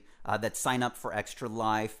country that sign up for Extra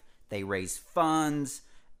Life. They raise funds,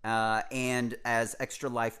 and as Extra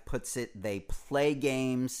Life puts it, they play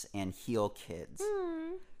games and heal kids.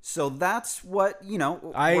 So that's what,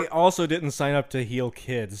 I also didn't sign up to heal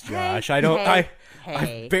kids, Josh. I've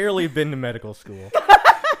barely been to medical school.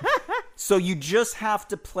 So you just have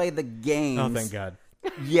to play the games. Oh, thank God.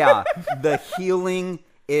 Yeah, the healing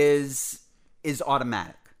is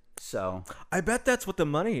automatic. So I bet that's what the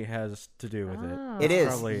money has to do with it. it is,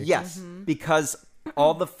 Probably. yes, because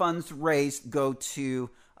all the funds raised go to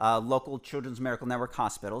local Children's Miracle Network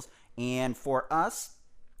hospitals. And for us,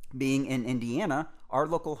 being in Indiana, our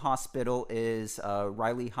local hospital is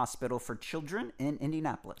Riley Hospital for Children in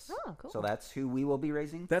Indianapolis. Oh, cool. So that's who we will be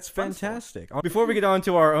raising. That's funds for. fantastic. Before we get on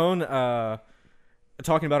to our own,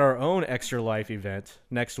 talking about our own Extra Life event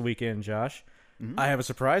next weekend, Josh, I have a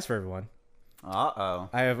surprise for everyone. Uh-oh.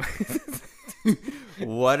 I have.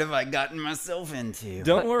 What have I gotten myself into?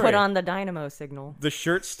 Don't worry. Put on the dynamo signal. The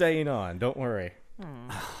shirt's staying on. Don't worry.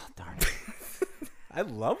 Darn. I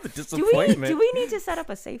love the Do disappointment. we need to set up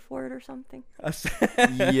a safe word or something?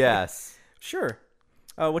 Yes. Sure.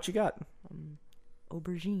 What you got?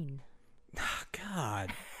 Aubergine.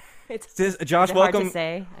 God. It's Josh, hard welcome. to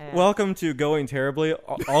say. Welcome to Going Terribly,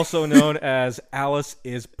 also known as Alice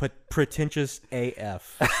is Pretentious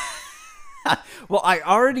AF. Well, I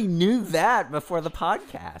already knew that before the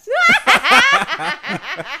podcast.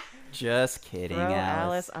 Just kidding, Throw Alice.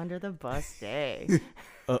 Alice under the bus day.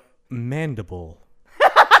 Mandible.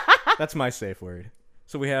 That's my safe word.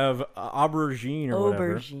 So we have aubergine or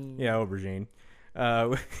whatever. Aubergine. Yeah, aubergine.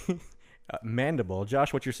 Mandible.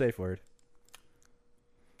 Josh, what's your safe word?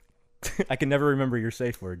 I can never remember your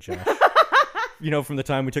safe word, Josh. From the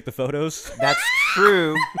time we took the photos? That's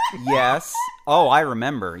true. Yes. Oh, I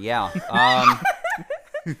remember. Yeah.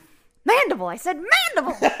 Mandible. I said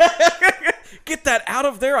mandible. Get that out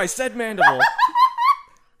of there. I said mandible.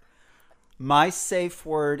 My safe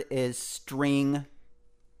word is string.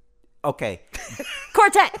 Okay.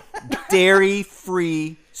 Quartet.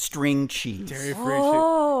 Dairy-free string cheese. Dairy-free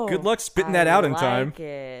Oh, Good luck spitting that out in time. like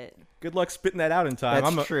it. Good luck spitting that out in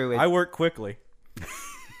time. That's true. I work quickly.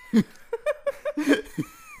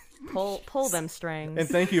 Pull them strings. And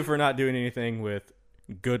thank you for not doing anything with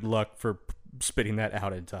good luck for spitting that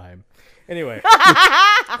out in time. Anyway.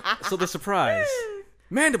 So the surprise.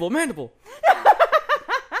 Mandible.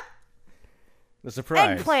 The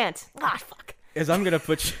surprise Eggplant. Ah, fuck. is I'm going to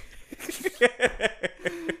put you...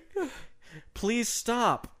 Please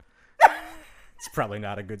stop. It's probably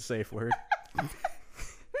not a good safe word.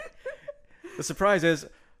 The surprise is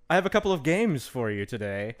I have a couple of games for you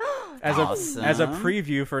today as Awesome. as a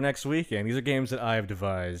preview for next weekend. These are games that I have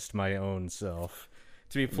devised my own self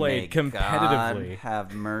to be played May competitively. God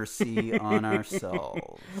have mercy on our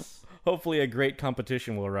souls. Hopefully a great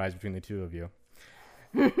competition will arise between the two of you.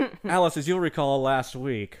 Alice, as you'll recall last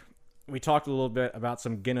week, we talked a little bit about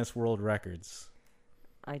some Guinness World Records.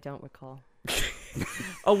 I don't recall.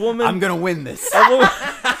 A woman I'm going to win this.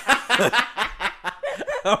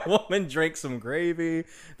 a woman drank some gravy.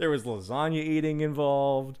 There was lasagna eating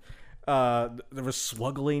involved. There was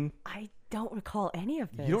swaggling. I don't recall any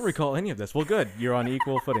of this. You don't recall any of this. Well, good. You're on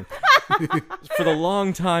equal footing. For the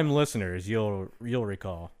long-time listeners, you'll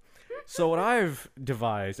recall. So what I've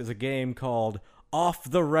devised is a game called Off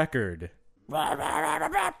the Record. Off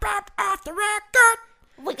the record.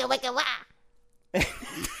 Wicka wicka wah.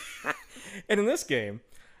 And in this game,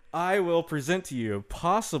 I will present to you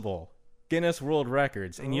possible Guinness World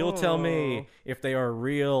Records, and you'll tell me if they are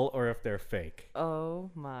real or if they're fake. Oh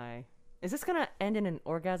my. Is this gonna end in an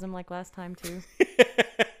orgasm like last time too?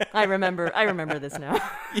 I remember this now.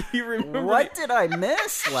 You remember What did I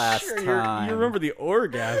miss last time? You remember the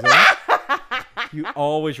orgasm. You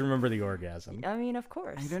always remember the orgasm. I mean, of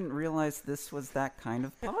course. I didn't realize this was that kind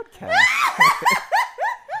of podcast.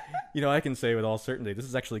 I can say with all certainty, this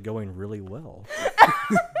is actually going really well.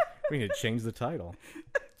 We need to change the title.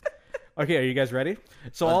 Okay, are you guys ready?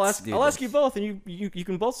 So I'll Let's do ask you this. both, and you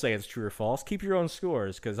can both say it's true or false. Keep your own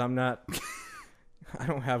scores, because I'm not. I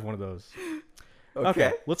don't have one of those.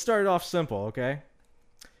 Okay, let's start it off simple. Okay,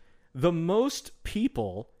 the most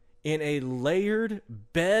people in a layered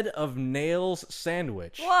bed of nails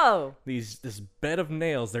sandwich. Whoa. This bed of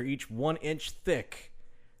nails. They're each 1 inch thick.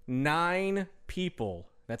 9 people.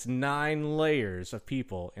 That's 9 layers of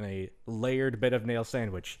people in a layered bed of nail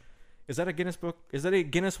sandwich. Is that a Guinness book? Is that a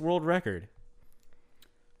Guinness World Record?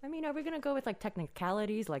 I mean, are we gonna go with like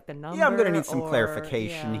technicalities, like the number? Yeah, I'm gonna need some or-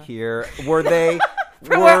 clarification yeah. here. Were they?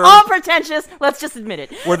 We're all pretentious. Let's just admit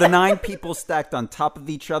it. Were the 9 people stacked on top of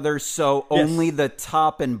each other, so only the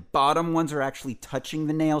top and bottom ones are actually touching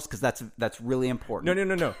the nails? Because that's really important.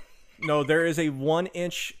 No. No, there is a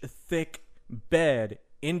 1-inch thick bed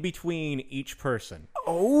in between each person.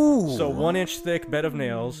 Oh, So 1-inch thick bed of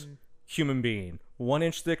nails, human being.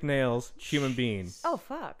 1-inch thick nails, human being. Oh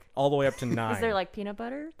fuck! All the way up to 9. Is there like peanut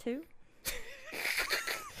butter too?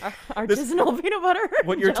 Artisanal peanut butter.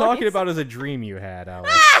 What you're talking jellies? about is a dream you had,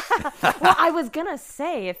 Alex. Well, I was gonna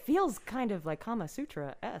say it feels kind of like Kama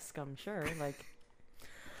Sutra esque. I'm sure. Like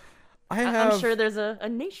I'm sure there's a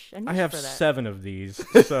niche. I have for that. 7 of these,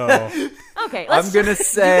 so Okay, I'm gonna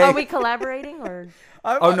say. Are we collaborating or?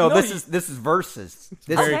 Oh no, this is versus.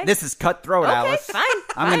 Okay. This is cutthroat, Okay, Alice. fine.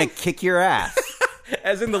 I'm gonna kick your ass.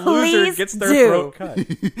 as in the loser Please gets their do. throat cut.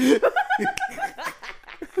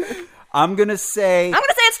 I'm gonna say I'm gonna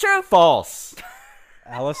say it's true. false.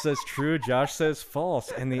 Alice says true, Josh says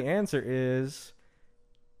false, and the answer is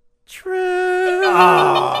true.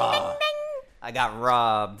 I got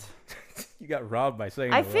robbed. You got robbed by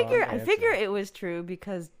saying I the figure wrong I answer. figure it was true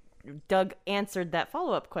because Doug answered that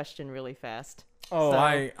follow-up question really fast. Oh, So-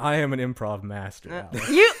 I am an improv master. Alex.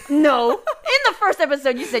 You no. In the first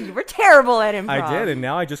episode, you said you were terrible at improv. I did, and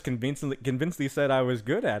now I just convincingly said I was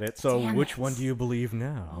good at it. So Damn which it. one do you believe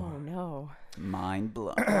now? Oh no, Mind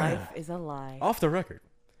blown. life is a lie. Off the record.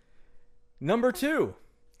 Number 2,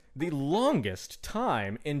 the longest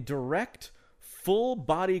time in direct full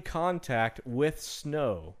body contact with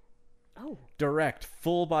snow. Oh, Direct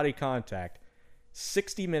full body contact.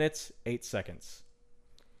 60 minutes, 8 seconds.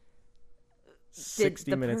 did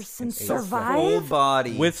 60 the minutes person and 8 survive? Full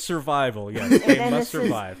body. With survival, yes. And They then must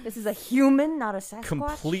survive. This is a human, not a Sasquatch.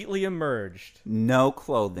 Completely immersed. no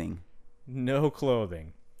clothing. No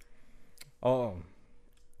clothing. Oh,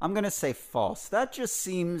 I'm gonna say false. That just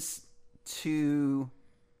seems too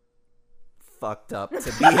fucked up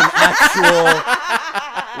to be an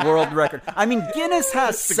actual world record. I mean, Guinness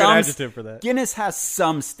has that's a good some adjective for that. Guinness has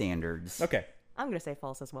some standards. Okay. I'm gonna say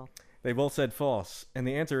false as well. They both said false. And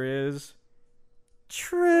the answer is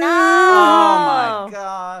true. Oh my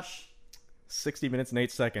gosh. 60 minutes and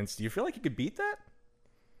 8 seconds. Do you feel like you could beat that?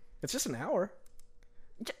 It's just an hour.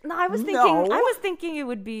 No, I was thinking. No. I was thinking it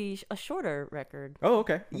would be a shorter record. Oh,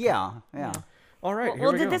 okay. Yeah. All right.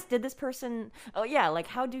 Well, here we did go. this person? Oh yeah, like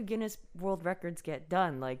how do Guinness World Records get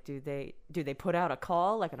done? Like, do they put out a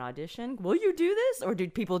call, like an audition? Will you do this, or do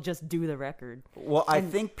people just do the record? Well, I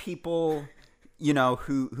think people,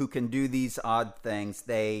 who can do these odd things,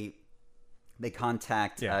 they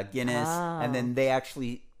contact Yeah. Guinness, and then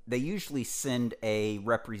they usually send a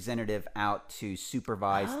representative out to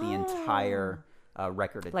supervise the entire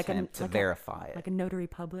record Like a- attempt to like a- verify it. Like a notary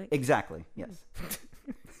public. Exactly. Yes.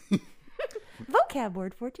 Vocab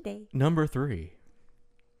word for today. Number 3.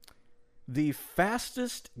 The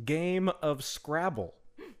fastest game of Scrabble.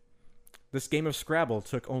 This game of Scrabble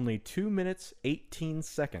took only 2 minutes, 18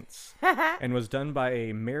 seconds and was done by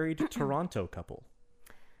a married Toronto couple.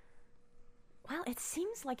 Well, it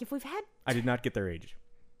seems like if we I did not get their age.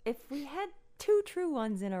 had 2 true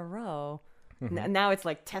ones in a row, now it's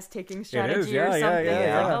like test taking strategy Mm-hmm. yeah, or yeah, something. yeah, It's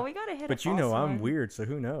yeah. like, oh, we gotta hit. But a you know false I'm one. weird, so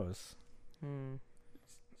who knows?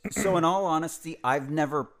 So, in all honesty, I've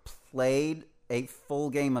never played a full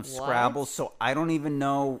game of Scrabble, so I don't even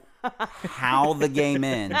know how the game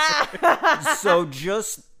ends. So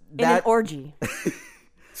just In an that. orgy.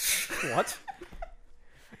 What?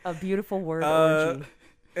 A beautiful word orgy.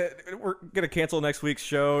 We're gonna cancel next week's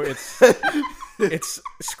show. It's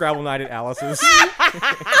Scrabble night at Alice's.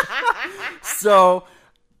 So,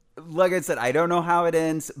 like I said, I don't know how it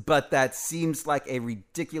ends, but that seems like a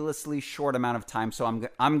ridiculously short amount of time. So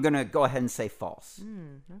I'm gonna go ahead and say false.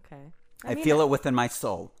 Okay. I feel it within my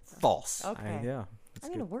soul. False. Okay. Yeah. I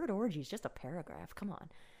mean, a word orgy is just a paragraph. Come on.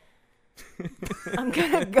 I'm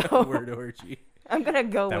gonna go. Word orgy. I'm gonna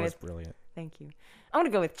go That with. was brilliant. Thank you. I'm gonna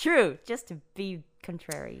go with true, just to be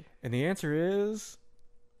contrary. And the answer is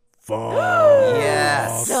false.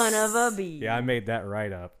 Yes. Son of a bee. Yeah, I made that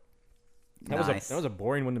right up. That Nice. was a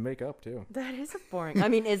boring one to make up too. That is a boring. I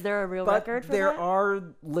mean, is there a real But record for there that? are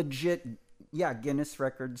legit, Guinness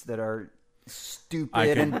records that are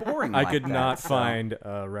stupid and boring. I like could that, not so- find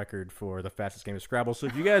a record for the fastest game of Scrabble. So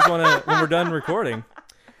if you guys want to, when we're done recording,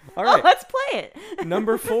 all Oh, right. let's play it.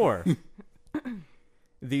 Number 4.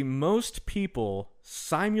 The most people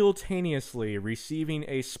simultaneously receiving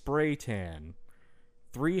a spray tan.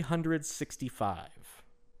 365.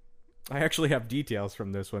 I actually have details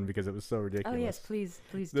from this one because it was so ridiculous. Oh yes, please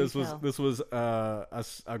This detail. was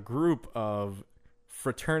a group of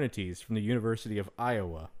fraternities from the University of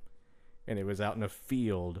Iowa. And it was out in a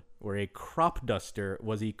field where a crop duster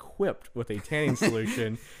was equipped with a tanning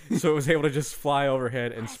solution, so it was able to just fly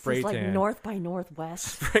overhead and spray It's like tan. North by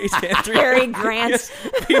Northwest. Spray tan. Cary Grant. Yes,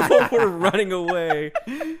 people were running away.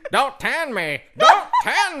 Don't tan me! Don't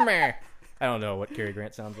tan me! I don't know what Cary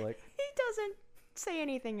Grant sounds like. He doesn't say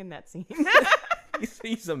anything in that scene.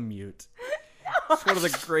 He's a mute. He's one of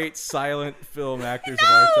the great silent film actors of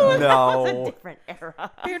our time. No. It's a different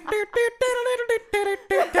era.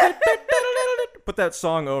 Put that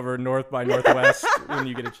song over North by Northwest when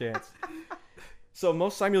you get a chance. So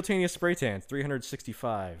most simultaneous spray tans,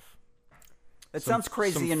 365. It Some- sounds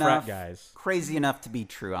crazy some enough. frat guys. Crazy enough to be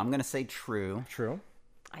true. I'm gonna say true. True.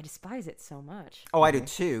 I despise it so much. Oh, I do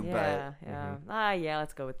too. Yeah, yeah. Yeah,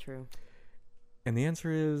 let's go with true. And the answer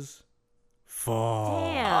is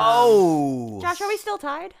false. Damn. But oh, Josh, are we still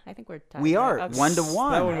tied? I think we're tied. we right? are Okay.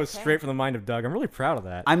 1-1. That one was Okay. straight from the mind of Doug. I'm really proud of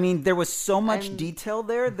that. I mean, there was so much I'm- detail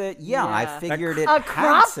there that I Yeah. figured it A had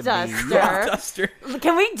crop to duster. be. Yeah. Duster.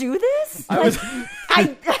 Can we do this? I was. I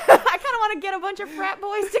kind of want to get a bunch of frat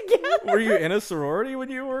boys together. Were you in a sorority when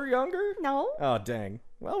you were younger? No. Oh, dang.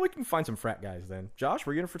 Well, we can find some frat guys then. Josh,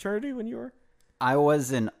 were you in a fraternity when you were? I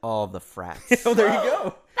was in all the frats, Oh, there you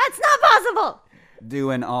go. That's not possible.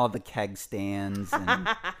 doing all the keg stands, and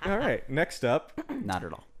All right. Next up, not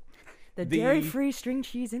at all. The The- dairy-free string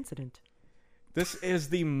cheese incident. this is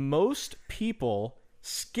the most people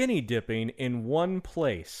skinny dipping in one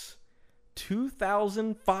place.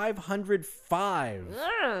 2,505.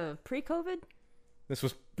 Pre-COVID? This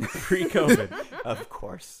was pre-COVID. Of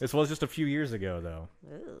course. This was just a few years ago, though.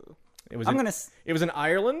 Ew. It was. I'm in, gonna. It was in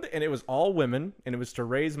Ireland, and it was all women, and it was to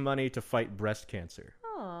raise money to fight breast cancer.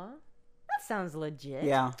 Aw, that sounds legit.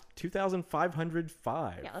 Yeah,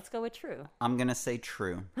 2,505. Yeah, let's go with true. I'm gonna say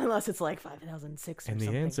true. Unless it's like 5,006 or And the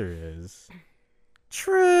something. answer is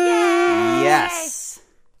true. Yes,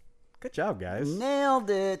 Good job, guys. nailed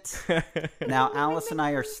it. Now Alice and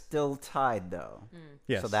I are still tied, though,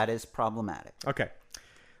 Yes. so that is problematic. Okay.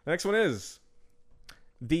 The next one is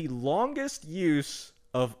the longest use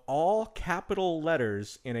of all capital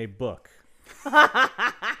letters in a book.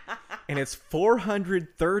 And it's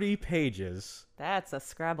 430 pages. That's a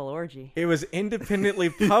Scrabble orgy. It was independently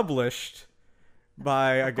published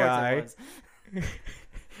by a Of course it guy. was.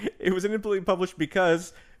 It was independently published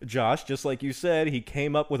because Josh, just like you said, he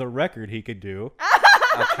came up with a record he could do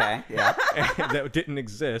Okay, yeah. that didn't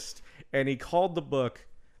exist, and he called the book.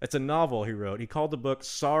 It's a novel he wrote. He called the book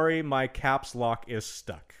 "Sorry, My Caps Lock Is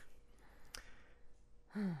Stuck."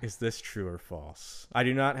 Is this true or false? I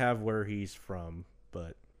do not have where he's from,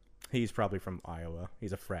 but he's probably from Iowa.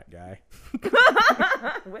 He's a frat guy.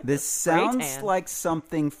 With This the spray sounds tan. like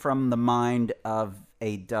something from the mind of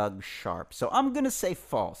a Doug Sharp, so I'm gonna say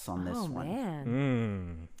false on this Oh, one.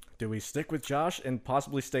 man. Do we stick with Josh and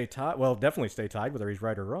possibly stay tied? Well, definitely stay tied, whether he's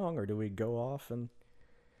right or wrong, or do we go off and...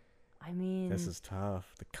 I mean, This is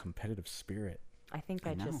tough. The competitive spirit. I think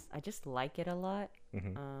I know. I just like it a lot.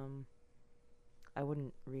 Mm-hmm. I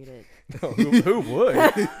wouldn't read it. who would?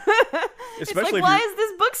 It's Especially like, why if is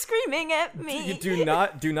this book screaming at me? you do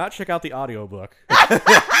not check out the audiobook. Once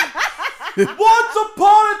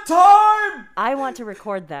upon a time. I want to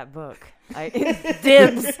record that book.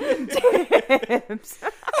 Dibs. Dibs.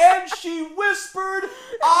 And she whispered,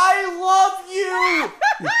 "I love you."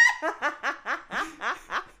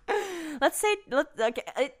 Okay,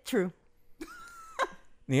 true.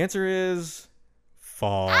 The answer is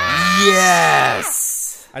false.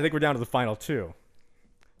 Yes. I think we're down to the final two.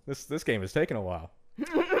 This game has taken a while.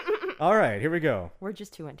 All right, here we go. We're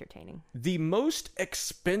just too entertaining. The most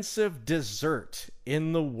expensive dessert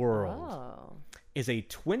in the world Oh. is a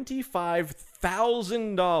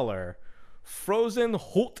 $25,000 frozen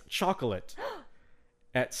hot chocolate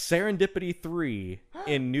at Serendipity 3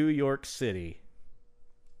 in New York City.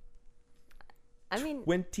 I mean,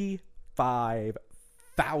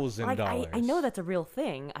 $25,000. like, I know that's a real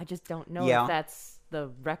thing. I just don't know Yeah. if that's the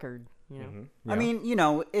record. You know. I mean,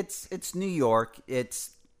 it's New York.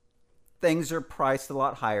 Things are priced a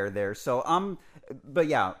lot higher there. So but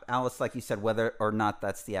yeah, Alice, like you said, whether or not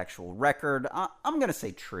that's the actual record, I'm gonna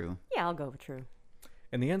say true. Yeah, I'll go with true.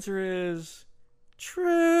 And the answer is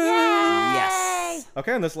true. Yes.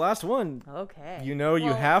 Okay, and this last one, Okay. you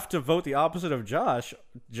Well, have to vote the opposite of Josh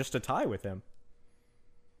just to tie with him.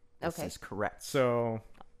 This Okay. is correct. So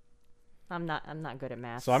I'm not good at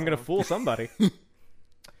math. I'm going to fool somebody.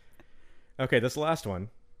 Okay, this last one.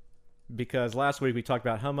 Because last week we talked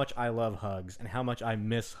about how much I love hugs and how much I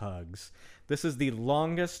miss hugs. This is the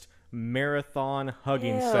longest marathon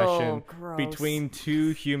hugging Ew, session gross. between two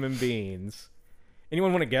human beings.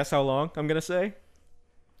 Anyone want to guess how long I'm going to say?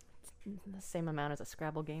 The same amount as a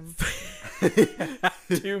Scrabble game.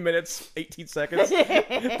 2 minutes, 18 seconds.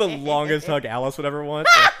 The longest hug Alice would ever want.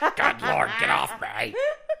 God Lord, get off me.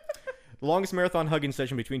 The longest marathon hugging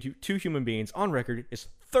session between two human beings on record is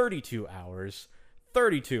 32 hours,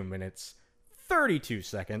 32 minutes, 32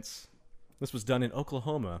 seconds. This was done in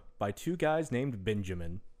Oklahoma by two guys named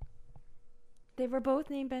Benjamin. They were both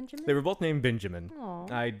named Benjamin? They were both named Benjamin. Aw.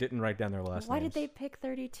 I didn't write down their last Why names. did they pick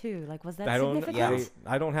 32? Like, was that I don't. significant?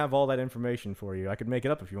 I don't have all that information for you. I could make it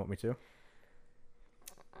up if you want me to.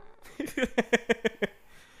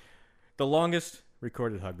 The longest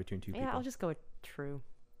recorded hug between two people. Yeah, I'll just go with true.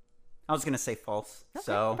 I was going to say false. Okay,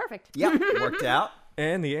 so perfect. Yep, worked out.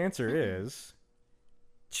 And the answer is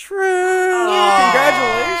true.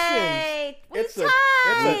 Congratulations! Hey, It's we a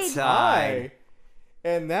It's a tie. tie.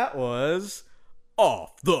 And that was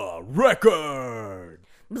off the record.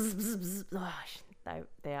 Bzz, bzz, bzz. Oh,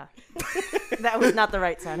 yeah. That was not the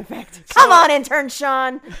right sound effect. Come on, intern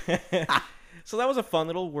Sean. So that was a fun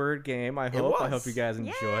little word game. I hope was. you guys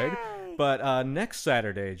enjoyed. Yay. But next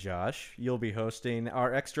Saturday, Josh, you'll be hosting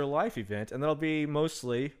our Extra Life event, and that'll be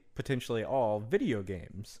mostly, potentially all, video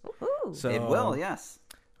games. Ooh. So It will, yes.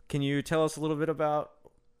 Can you tell us a little bit about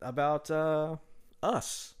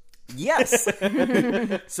us? Yes.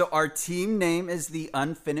 So our team name is the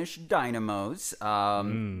Unfinished Dynamos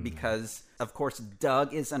because, of course,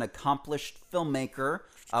 Doug is an accomplished filmmaker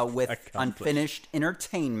with Unfinished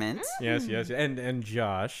Entertainment. Yes, and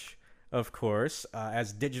Josh, of course,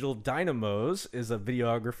 as Digital Dynamos, is a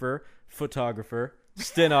videographer, photographer,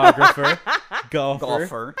 stenographer,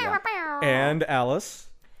 golfer, Yeah. and Alice.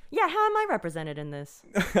 Yeah, how am I represented in this?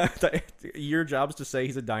 Your job is to say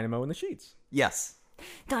he's a dynamo in the sheets. Yes.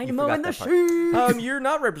 Dynamo forgot in the that part. sheet. You're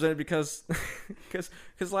not represented because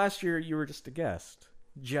last year you were just a guest.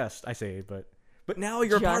 I say, but now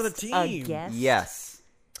you're a part of the Just a team. guest? Yes.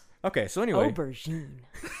 Okay, so anyway, Aubergine.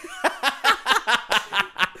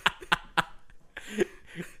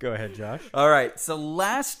 go ahead, Josh. All right. So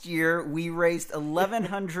last year we raised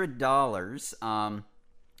 $1,100,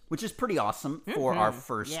 which is pretty awesome for our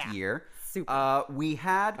first year. Super. We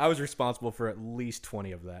had I was responsible for at least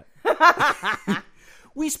 20 of that.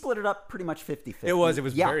 we split it up pretty much 50-50. It was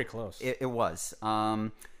Yeah, very close. It was.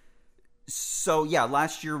 So yeah,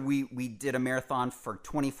 last year we did a marathon for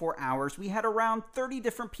 24 hours. We had around 30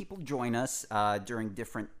 different people join us during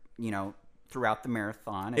different, throughout the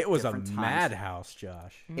marathon. It was a different times. madhouse,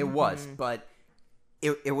 Josh. It was, but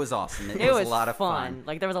it was awesome. It, It was was a lot of fun.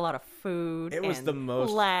 Like, there was a lot of food. It was and the most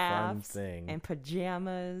fun laughs thing. And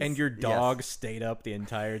pajamas. And your dog stayed up the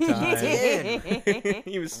entire time.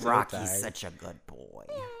 He was so Rocky's tired. such a good boy.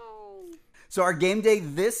 So our game day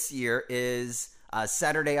this year is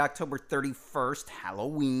Saturday, October 31st,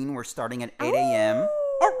 Halloween. We're starting at 8 a.m.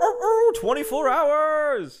 24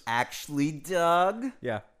 hours. Actually, Doug,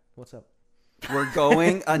 Yeah. What's up? we're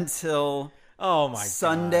going until Oh my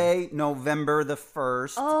Sunday, November the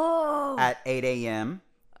 1st Oh. at 8 a.m.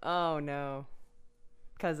 Oh, no.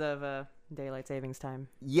 Because of daylight savings time.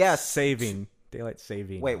 Yes. Saving. Daylight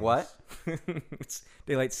saving. Wait, what? It's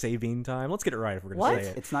daylight saving time. Let's get it right if we're going What? to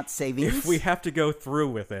say it. It's not savings. If we have to go through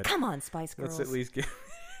with it, Come on, Spice Girls. let's at least get...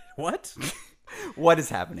 What? What is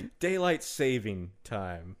happening? Daylight saving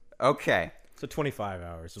time. Okay. So 25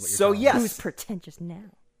 hours is what you're So, telling me. yes. Who's pretentious now?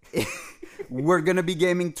 We're going to be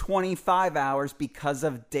gaming 25 hours because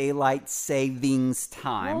of daylight savings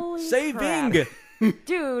time. Holy Saving! crap.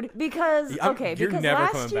 Dude, because You're because never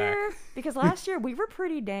last coming year, because last year we were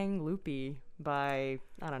pretty dang loopy by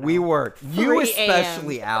I don't know. We were. You 3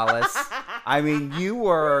 especially, Alice. I mean, you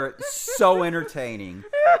were so entertaining.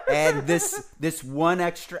 And this one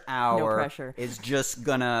extra hour pressure. is just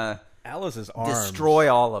going to Alice's arms.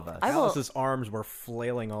 destroy all of us. I will- Alice's arms were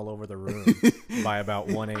flailing all over the room by about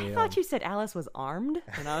 1 a.m. I thought you said Alice was armed,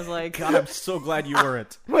 and I was like, God, I'm so glad you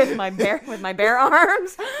weren't. with my bare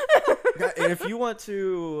arms. And if you want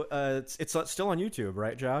to, it's still on YouTube,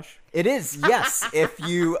 right, Josh? It is, yes. If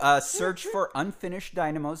you search for Unfinished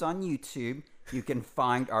Dynamos on YouTube, you can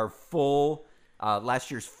find our full, last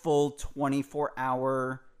year's full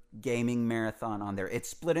 24-hour gaming marathon on there. It's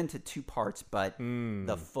split into 2 parts, but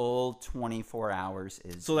the full 24 hours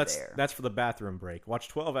is So there. that's for the bathroom break. Watch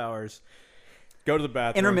 12 hours, go to the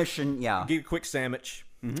bathroom, Intermission, yeah. get a quick sandwich,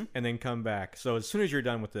 and then come back. So as soon as you're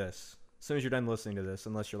done with this, as soon as you're done listening to this,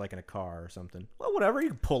 unless you're like in a car or something, well, whatever, you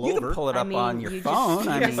can pull You over. can pull it I up mean, on your you phone. just-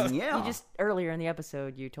 I you mean, just- yeah. You just earlier in the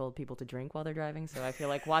episode you told people to drink while they're driving, so I feel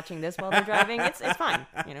like watching this while they're driving, it's fine,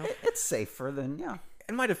 you know. It's safer than, yeah.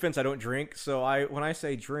 In my defense, I don't drink, so when I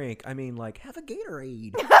say drink, I mean like have a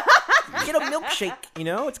Gatorade, get a milkshake. You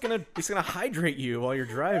know, it's gonna hydrate you while you're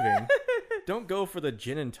driving. Don't go for the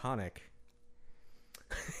gin and tonic.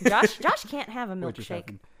 Josh can't have a What just milkshake.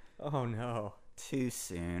 happened? Oh no. Too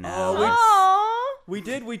soon. Oh, Alex. Oh,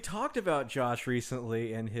 We talked about Josh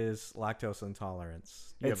recently and his lactose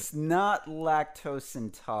intolerance. It's not lactose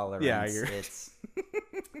intolerance. Yeah, it's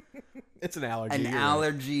It's an allergy. an you're right.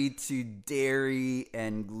 allergy to dairy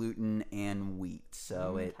and gluten and wheat.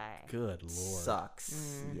 So it okay. Good lord.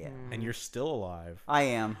 sucks. Yeah. And you're still alive. I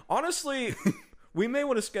am. Honestly, we may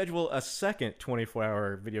want to schedule a second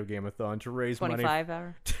 24-hour video game-a-thon to raise 25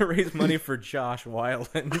 hour. money for Josh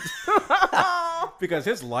Weiland. Because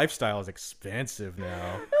his lifestyle is expensive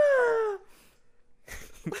now.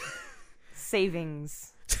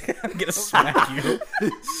 Savings. I'm gonna smack you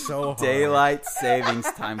so hard. Daylight savings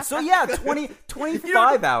time. So yeah, 25 You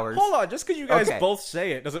know, hours. Hold on, just because you guys Okay. both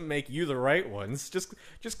say it doesn't make you the right ones. Just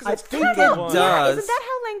because I it's think two to it one. does. Isn't that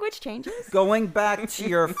how language changes? Going back to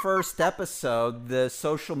your first episode, the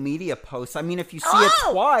social media posts, I mean, if you see it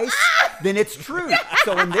twice, then it's true.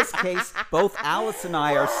 So in this case, both Alice and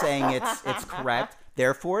I are saying it's correct.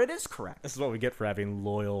 Therefore, it is correct. This is what we get for having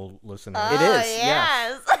loyal listeners. It is,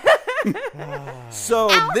 yes. So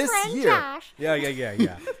this year, Josh. Yeah.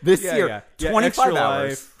 this Yeah, year, yeah. Yeah, 25 extra hours.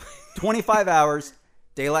 life. 25 hours,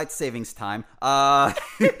 daylight savings time.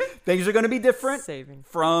 Things are going to be different Saving.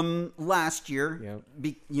 from last year,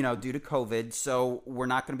 Yep. due to COVID. So we're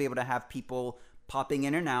not going to be able to have people popping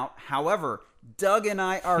in and out. However, Doug and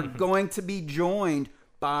I are going to be joined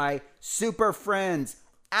by super friends,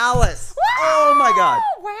 Alice. Oh my God.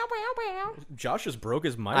 Wow, wow, wow. Josh just broke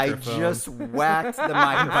his I microphone. just whacked the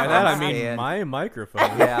microphone. By that I mean stand. my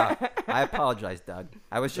microphone. Yeah, I apologize, Doug.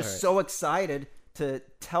 I was just so excited to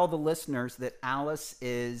tell the listeners that Alice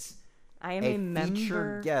is I am a a member.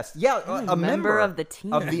 featured guest. Yeah, I'm a a member member of the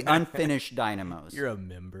team. of the Unfinished Dynamos. You're a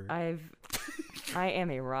member. I am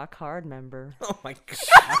a rock hard member. Oh my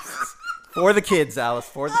god. For the kids, Alice.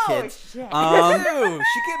 For the kids. shit. Ew,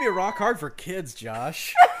 she can't be a rock hard for kids,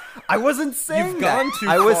 Josh. I wasn't saying You've that. gone too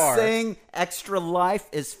I was far. saying Extra Life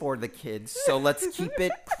is for the kids. So let's keep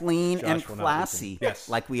it clean and Josh will not classy, listen. Yes.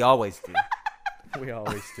 like we always do. We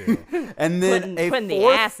always do. And then Putting the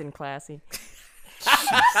fourth ass in classy.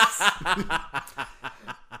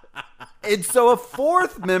 And so a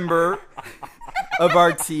fourth member of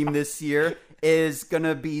our team this year is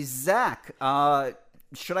gonna be Zach.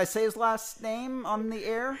 Should I say his last name on the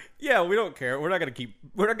air? Yeah, we don't care. We're not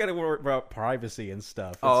gonna worry about privacy and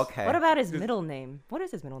stuff. Oh, It's- okay. What about his middle name? What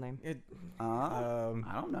is his middle name? I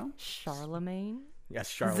don't know. Charlemagne? Yes,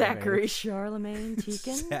 Charlemagne. Zachary Charlemagne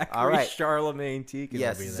Teakin? Zachary All right. Charlemagne Teakin.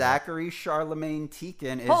 Yes, will be there. Zachary Charlemagne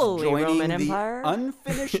Teakin is Holy joining Roman the Empire.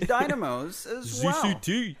 Unfinished Dynamos as well.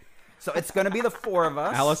 ZCT. So it's going to be the four of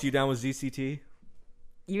us. Alice, you down with ZCT?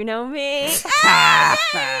 You know me.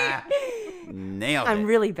 Nailed I'm it.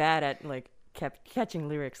 really bad at kept catching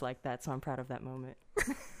lyrics like that, so I'm proud of that moment.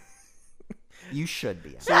 You should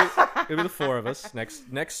be. So it'll be the four of us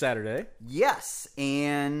next Saturday. Yes,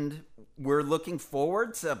 and we're looking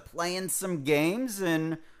forward to playing some games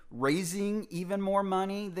and raising even more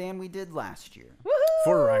money than we did last year.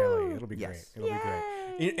 For Riley. It'll be Yes. great. It'll be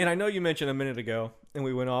great. And I know you mentioned a minute ago, and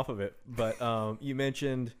we went off of it, but you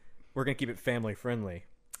mentioned we're going to keep it family friendly.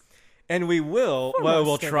 And we will. Well, most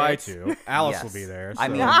we'll of try it. to. Alice Yes. will be there. I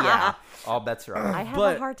so- mean, yeah, all bets are off. I have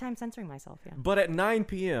But- a hard time censoring myself, yeah. But at 9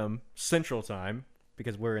 p.m. Central Time,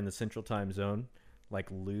 because we're in the Central Time Zone, like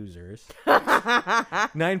losers.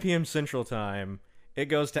 9 p.m. Central Time, it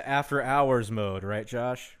goes to after hours mode, right,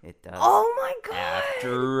 Josh? It does. Oh my god!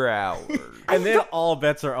 After hours. And then all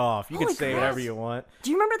bets are off. You can Holy say crap. whatever you want.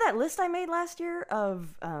 Do you remember that list I made last year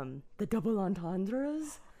of the double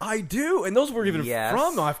entendres? I do, and those were even Yes.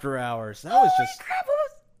 from after hours. That was just Crap!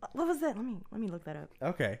 What was that? Let me look that up.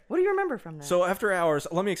 okay. What do you remember from that? So after hours,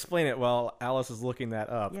 let me explain it while Alice is looking that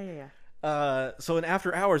up. yeah. So in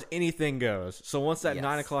after hours, anything goes. So once that Yes.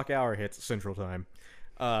 9 o'clock hour hits Central Time,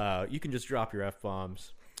 you can just drop your F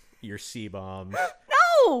bombs, your C bombs,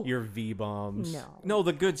 No. your V bombs. No. No,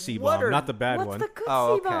 the good C What bomb, are- not the bad What's one. the good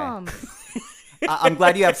Oh, C bomb? I'm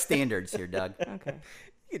glad you have standards here, Doug. Okay.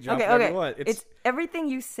 You can drop Okay. whatever Okay. you want. It's everything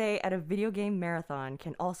you say at a video game marathon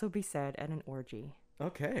can also be said at an orgy.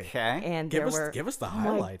 okay. Okay. And Give there us were. give us the Oh my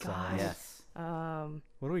highlights on God. it. Yes.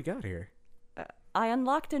 What do we got here? I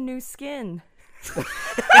unlocked a new skin.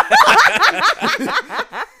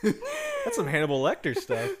 That's some Hannibal Lecter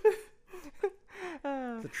stuff.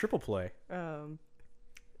 It's a triple play.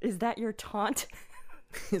 Is that your taunt?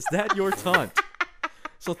 Is that your taunt?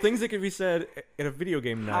 So things that can be said at a video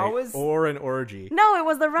game night How is- or an orgy. No, it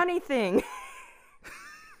was the runny thing.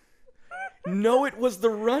 No, it was the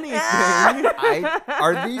runny thing.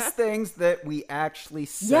 Are these things that we actually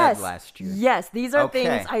said last year? Yes, these are Okay.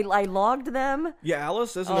 things. I logged them. Yeah,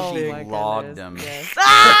 Alice isn't Oh a big. my logged goodness, them. Yes.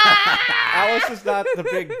 Alice is not the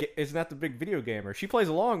big. Is not the big video gamer. She plays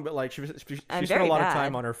along, but like she spent a very lot of bad.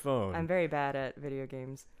 time on her phone. I'm very bad at video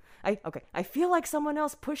games. I feel like someone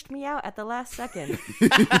else pushed me out at the last second.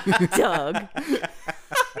 Doug.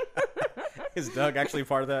 Is Doug actually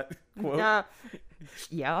part of that quote?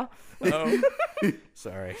 Yeah. Oh,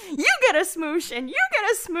 sorry. You get a smoosh, and you get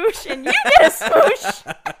a smoosh, and you get a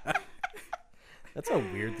smoosh. That's a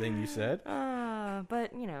weird thing you said.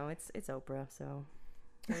 But you know, it's Oprah, so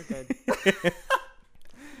we're good.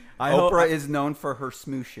 Oprah is known for her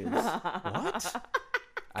smooshes. What?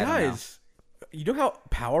 I don't know. Guys, you know how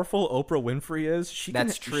powerful Oprah Winfrey is?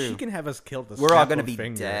 That's true. She can have us killed. The We're all going to be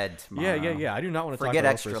dead tomorrow. Yeah. I do not want to Forget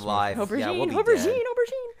talk Extra about Oprah Live. Smith. Aubergine, Yeah, we'll be aubergine, dead.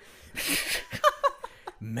 aubergine.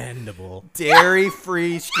 Mandible,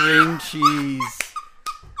 Dairy-free string cheese.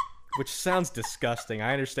 which sounds disgusting.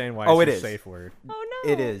 I understand why Oh, it's it a is. safe word. Oh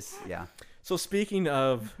no. It is, yeah. So speaking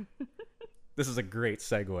of, this is a great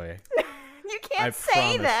segue. You can't I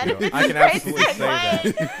say promise that. you. It's I a can great absolutely say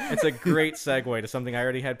segue. that. It's a great segue to something I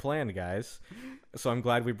already had planned, guys. So I'm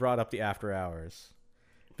glad we brought up the after hours.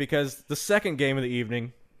 Because the second game of the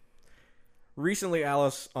evening, recently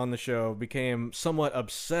Alice on the show became somewhat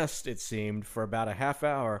obsessed, it seemed, for about a half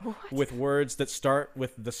hour with words that start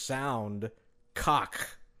with the sound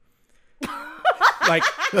cock.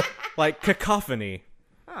 like cacophony.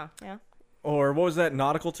 Oh, yeah. Or what was that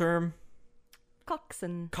nautical term?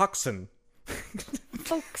 Coxon. Coxswain.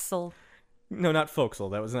 Folksel. No, not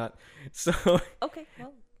folksel. That was not. So Okay,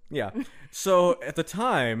 well. yeah. So at the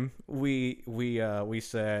time, we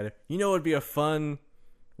said, you know, it'd be a fun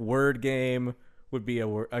word game. Would be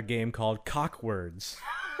a game called Cockwords.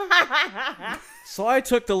 So I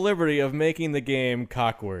took the liberty of making the game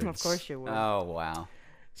Cockwords. Of course you would. Oh, wow.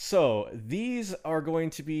 So these are going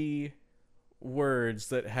to be words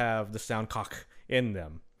that have the sound cock in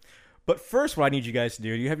them. But first, what I need you guys to do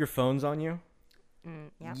you have your phones on you?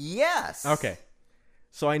 Yeah. Yes. Okay.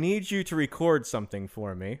 So I need you to record something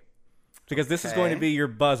for me. Because this is going to be your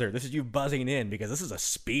buzzer. This is you buzzing in because this is a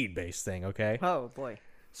speed-based thing, okay? Oh boy.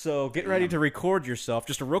 So get ready to record yourself.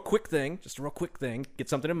 Just a real quick thing. Get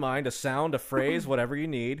something in mind, a sound, a phrase, whatever you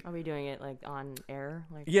need. Are we doing it like on air?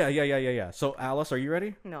 Like Yeah. So Alice, are you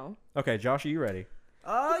ready? No. Okay, Josh, are you ready?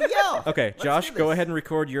 Yeah. Okay, Let's Josh, do go this. ahead and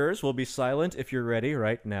record yours. We'll be silent if you're ready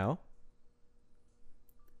right now.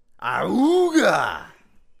 Auga.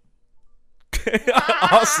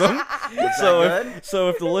 Awesome. So good?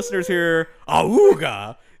 if the listeners hear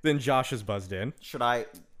 "auga," then Josh is buzzed in. Should I?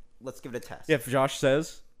 Let's give it a test. If Josh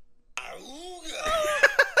says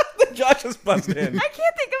then Josh is buzzed in. I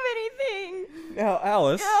can't think of anything. Now,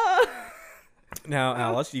 Alice. Uh, Now,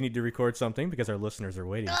 Alice, you need to record something because our listeners are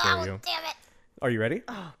waiting for Oh, you. damn it. Are you ready?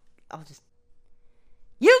 I'll just.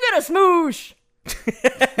 You get a smoosh.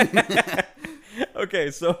 Okay,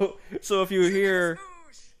 so if you hear,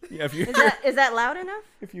 yeah, if you Is that loud enough?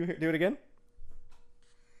 if you hear, do it again.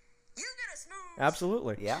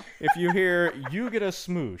 Absolutely. Yeah. If you hear "you get a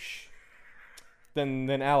smoosh," then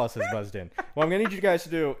Alice has buzzed in. What I'm gonna need you guys to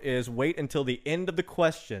do is wait until the end of the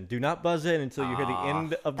question. Do not buzz in until you hear the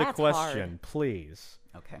end of the That's question, hard. please.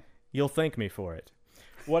 Okay. You'll thank me for it.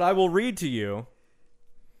 What I will read to you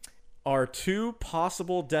are two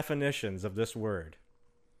possible definitions of this word.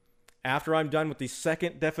 After I'm done with the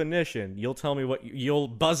second definition, you'll tell me what you'll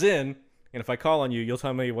buzz in, and if I call on you, you'll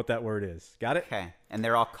tell me what that word is. Got it? Okay. And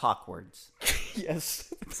they're all cock words.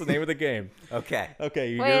 Yes. It's the name of the game. Okay.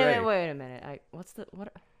 Okay, you're Wait, ready. wait a minute.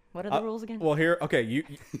 What are the rules again? Well, here, okay, you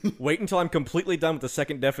wait until I'm completely done with the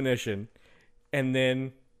second definition, and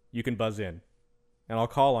then you can buzz in, and I'll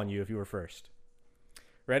call on you if you were first.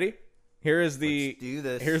 Ready? Here's the Let's do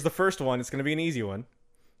this. Here's the first one. It's going to be an easy one.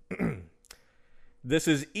 This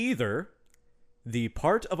is either the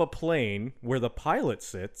part of a plane where the pilot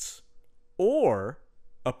sits, or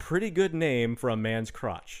a pretty good name for a man's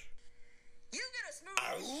crotch.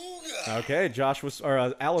 Okay, Josh was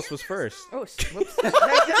or Alice was first. Oh, whoops.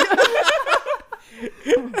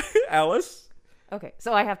 Alice? Okay,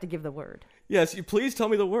 so I have to give the word. Yes, you please tell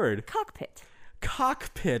me the word. Cockpit.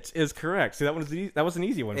 Cockpit is correct. See, that was an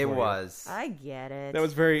easy one. It for you. was. I get it. That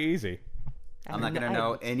was very easy. I'm not gonna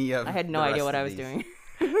know any of. I had no the idea rest what of I was these. doing.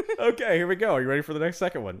 Okay, here we go. Are you ready for the next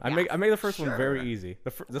second one? I made the first one very Sure. easy.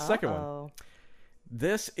 The second one. Oh.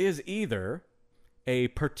 This is either a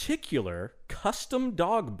particular custom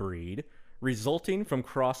dog breed resulting from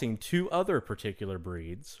crossing two other particular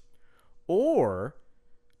breeds, or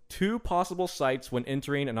two possible sites when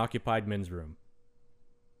entering an occupied men's room.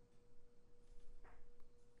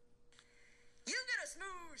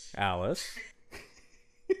 Alice.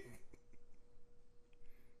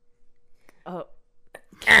 Oh.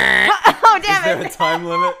 Oh, Is damn there a it! time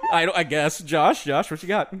limit? I guess. Josh, what you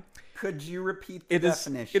got? Could you repeat the It is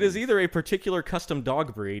definition? it is either a particular custom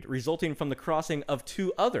dog breed resulting from the crossing of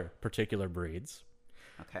two other particular breeds,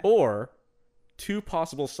 Okay. or two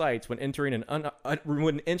possible sites when entering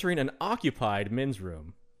an occupied men's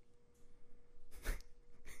room.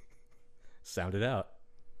 Sound it out.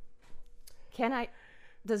 Can I?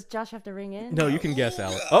 Does Josh have to ring in? No, you can guess,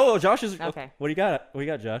 Alex. Oh, Josh is Okay. What do you got? What do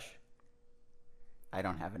you got, Josh? I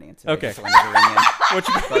don't have an answer. Okay. I just wanted to ring in. What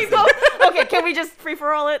you We go- okay, can we just free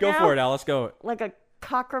for all it Go now? for it, Alice. Go. Like a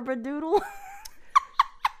cockrabadoodle?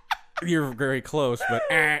 You're very close, but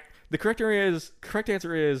the correct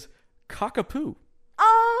answer is cockapoo.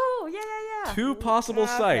 Oh, yeah. Two possible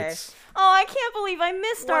Okay. sites. Oh, I can't believe I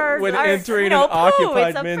missed our When our, entering poo. an occupied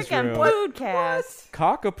It's a men's freaking room. podcast.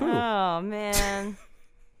 Cockapoo. Oh man.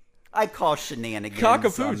 I call shenanigans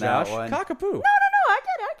Cockapoo, on that Josh. one. Cockapoo. No, I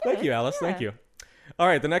get it. Thank you, Alice. Yeah. Thank you. All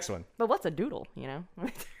right, the next one. But what's a doodle? You know.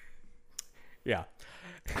 Yeah.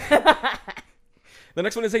 The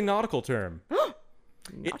next one is a nautical term.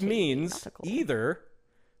 It means nautical. either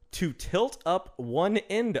to tilt up one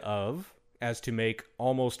end of, as to make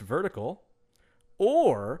almost vertical,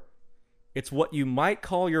 or it's what you might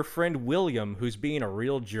call your friend William who's being a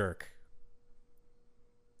real jerk.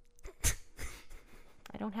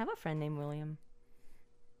 I don't have a friend named William.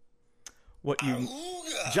 What you...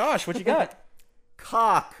 Josh, what you got?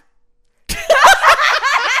 Cock.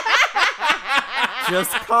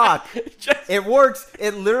 Just cock. It works.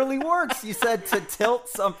 It literally works. You said to tilt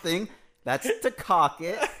something. That's to cock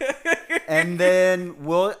it. And then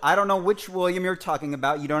I don't know which William you're talking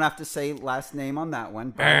about. You don't have to say last name on that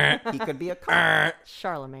one. But he could be a cock.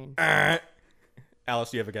 Charlemagne.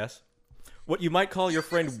 Alice, do you have a guess? What you might call your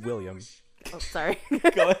friend William. Oh, sorry.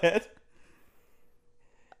 Go ahead.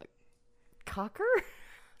 Cocker?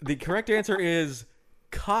 The correct answer is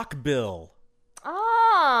cockbill.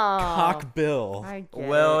 Oh. Cockbill. I get it.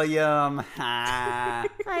 William. Ha.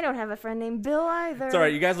 I don't have a friend named Bill either. It's all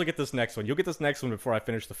right. You guys will get this next one. You'll get this next one before I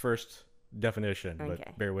finish the first definition, Okay.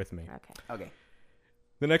 but bear with me. Okay. Okay.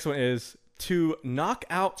 The next one is to knock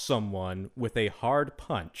out someone with a hard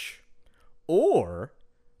punch, or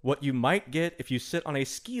what you might get if you sit on a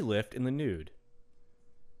ski lift in the nude.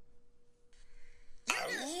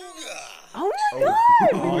 Oh my god!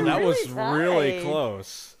 Oh, that was really tied.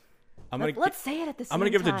 close. Let's say it at the same time. I'm gonna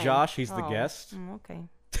give it to Josh. He's the Oh, guest. Okay.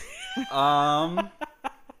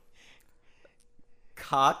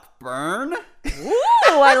 Cock burn. Ooh,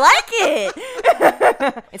 I like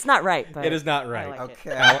it. It's not right, but It is not right. like it.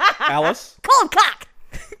 Okay. Alice? Cold cock.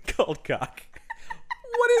 Cold cock.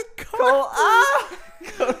 What is cock?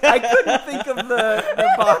 I couldn't think of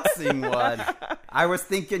the boxing one. I was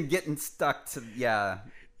thinking getting stuck to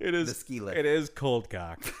It is the ski lift. It is cold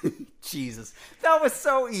cock. Jesus, that was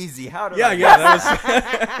so easy. How did Yeah, I yeah.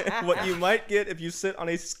 That was what you might get if you sit on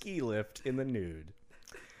a ski lift in the nude.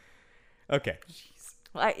 Okay.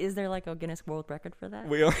 Is there like a Guinness World Record for that?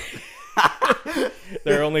 We only...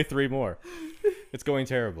 There are only 3 more. It's going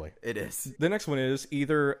terribly. It is. The next one is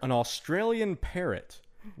either an Australian parrot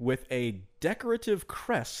with a decorative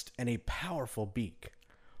crest and a powerful beak,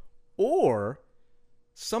 or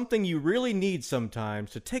something you really need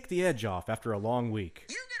sometimes to take the edge off after a long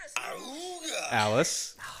week.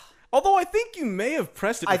 Alice. Although I think you may have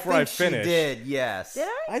pressed it before I think she finished. did. Yes. Did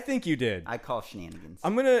I? I think you did. I call shenanigans.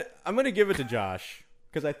 I'm gonna give it to Josh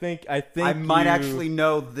because I think I might you- actually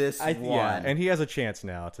know this one. Yeah, and he has a chance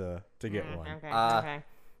now to get one. Okay. Okay.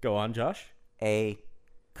 Go on, Josh. A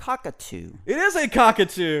cockatoo. It is a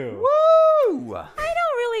cockatoo. Woo! I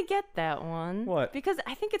don't really get that one. What? Because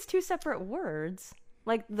I think it's 2 separate words.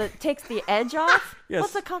 Like the takes the edge off. Yes.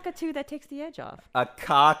 What's a cockatoo that takes the edge off? A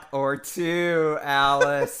cock or two,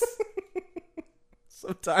 Alice.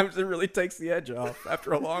 Sometimes it really takes the edge off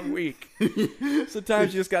after a long week.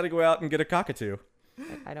 Sometimes you just got to go out and get a cockatoo.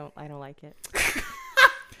 I don't like it.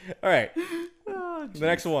 All right. The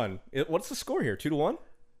next one. What's the score here? 2-1?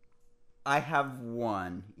 I have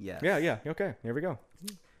one. Yes. Yeah. Okay. Here we go.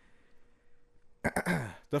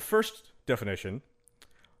 The first definition,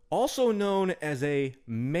 also known as a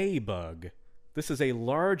maybug. This is a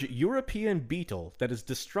large European beetle that is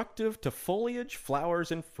destructive to foliage,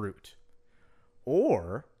 flowers, and fruit.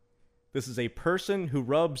 Or, this is a person who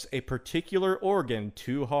rubs a particular organ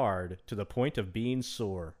too hard to the point of being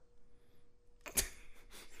sore.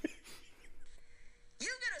 You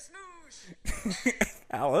get a snooze.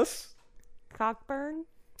 Alice? Cockburn?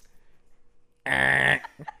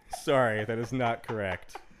 Sorry, that is not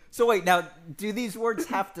correct. So wait, now, do these words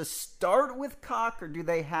have to start with cock, or do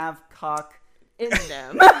they have cock In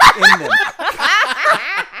them. in them?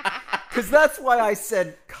 Because that's why I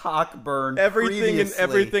said Cockburn previously.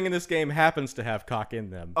 Everything in this game happens to have cock in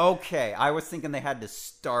them. Okay, I was thinking they had to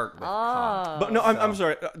start with cock. But no, I'm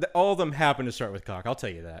sorry. All of them happen to start with cock. I'll tell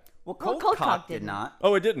you that. Well, Cold Cold Cock Cock did didn't. not.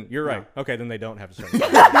 Oh, it didn't. You're right. Okay, then they don't have to start with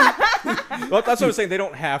cock. Well, that's what I was saying. They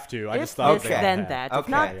don't have to. I just If thought this, they then had. that. If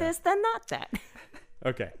Okay. not this, then not that.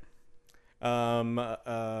 Okay.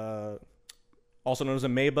 Also known as a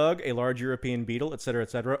maybug, a large European beetle,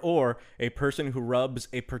 etc., or a person who rubs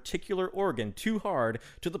a particular organ too hard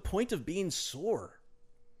to the point of being sore.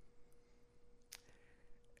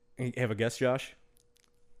 You have a guess, Josh?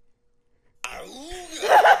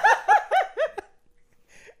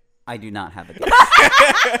 I do not have a guess.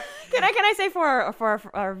 Can I say for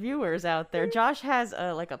our viewers out there, Josh has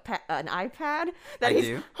an iPad that I he's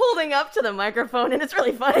do. holding up to the microphone, and it's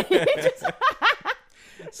really funny.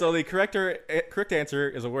 So the correct answer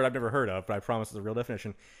is a word I've never heard of, but I promise it's a real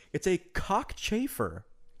definition. It's a cockchafer.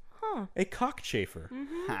 Huh. A cockchafer.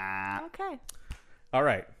 Ah, Okay. All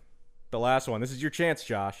right. The last one. This is your chance,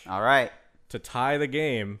 Josh, all right. to tie the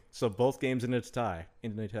game. So both games into a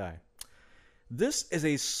tie. This is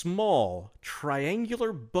a small,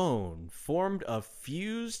 triangular bone formed of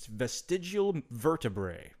fused vestigial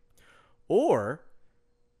vertebrae. Or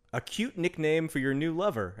a cute nickname for your new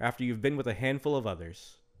lover after you've been with a handful of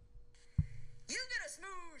others. You get a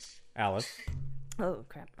smoosh. Alice. Oh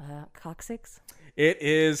crap. Coccyx. It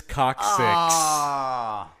is coccyx.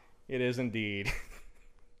 Ah, It is indeed.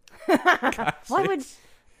 Why would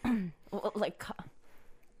well, like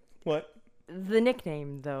What? the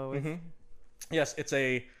nickname though? Who Yes, it's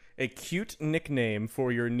a cute nickname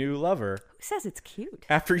for your new lover says it's cute?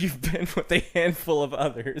 after you've been with a handful of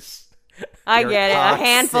others. I You're get it. A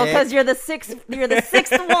handful toxic. because you're the sixth. You're the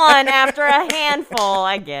sixth one after a handful.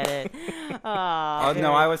 I get it. oh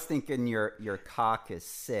no, I was thinking your cock is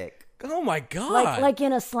sick. Oh my god. like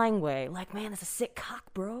in a slang way. Like, man, that's a sick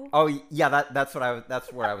cock, bro. Oh yeah, that's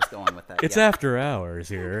where I was going with that. It's yeah. after hours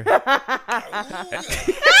here.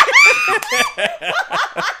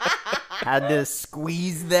 Had to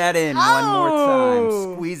squeeze that in one more time.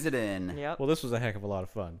 Oh. Squeeze it in. Yep. Well, this was a heck of a lot of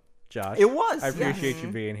fun. Josh. It was. I yes. appreciate you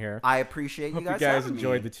being here. I appreciate Hope you guys. you guys having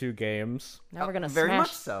enjoyed me. the two games. Now we're gonna very smash.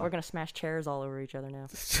 much so. We're gonna smash chairs all over each other now.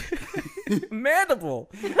 Mandible.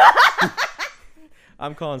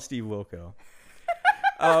 I'm calling Steve Wilco.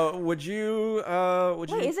 Would you?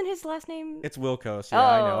 Wait, isn't his last name? It's Wilkos. Yeah,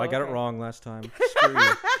 I know. Oh, I got it okay. wrong last time. Screw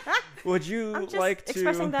you. Would you I'm just like to?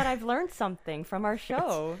 expressing that I've learned something from our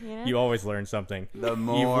show. You know. You always learn something. The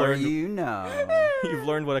more learned- you know. You've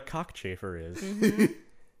learned what a cockchafer is. Good.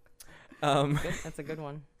 Um, That's a good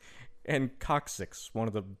one. and coccyx, one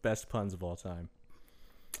of the best puns of all time.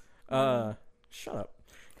 Shut up.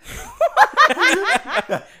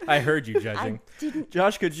 I heard you judging. Didn't.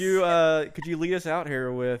 Josh, could you lead us out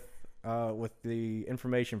here with the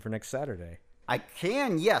information for next Saturday? I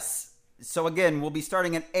can, yes. So again, we'll be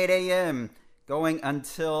starting at 8 a.m., going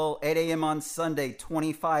until 8 a.m. on Sunday,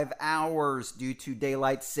 25 hours due to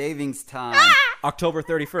daylight savings time. October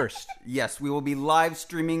 31st. Yes, we will be live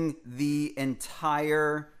streaming the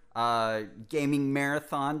entire gaming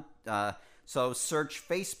marathon. So search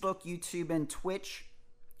Facebook, YouTube, and Twitch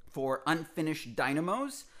for Unfinished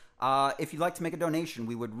Dynamos. If you'd like to make a donation,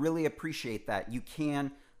 we would really appreciate that. You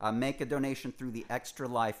can make a donation through the Extra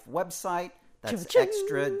Life website. That's Choo-choo.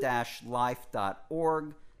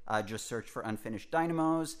 extra-life.org. Just search for Unfinished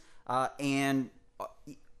Dynamos. And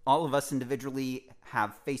all of us individually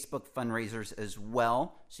have Facebook fundraisers as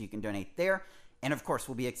well, so you can donate there. And of course,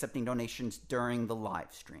 we'll be accepting donations during the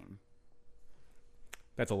live stream.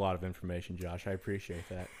 That's a lot of information, Josh. I appreciate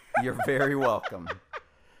that. You're very welcome.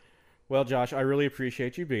 Well, Josh, I really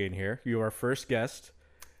appreciate you being here. You are our first guest.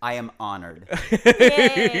 I am honored.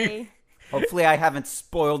 Yay! Hopefully, I haven't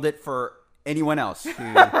spoiled it for anyone else who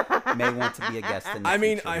may want to be a guest in the I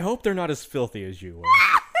mean, future. I hope they're not as filthy as you were.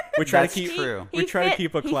 We try That's to keep true. we He try to fit-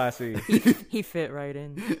 keep a classy. He fit right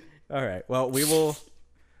in. All right. Well, we will.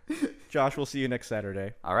 Josh, we'll see you next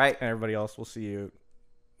Saturday, All right. and everybody else will see you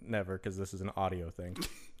never because this is an audio thing.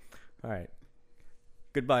 All right.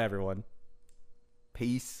 Goodbye, everyone.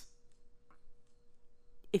 Peace.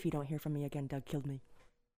 If you don't hear from me again, Doug killed me.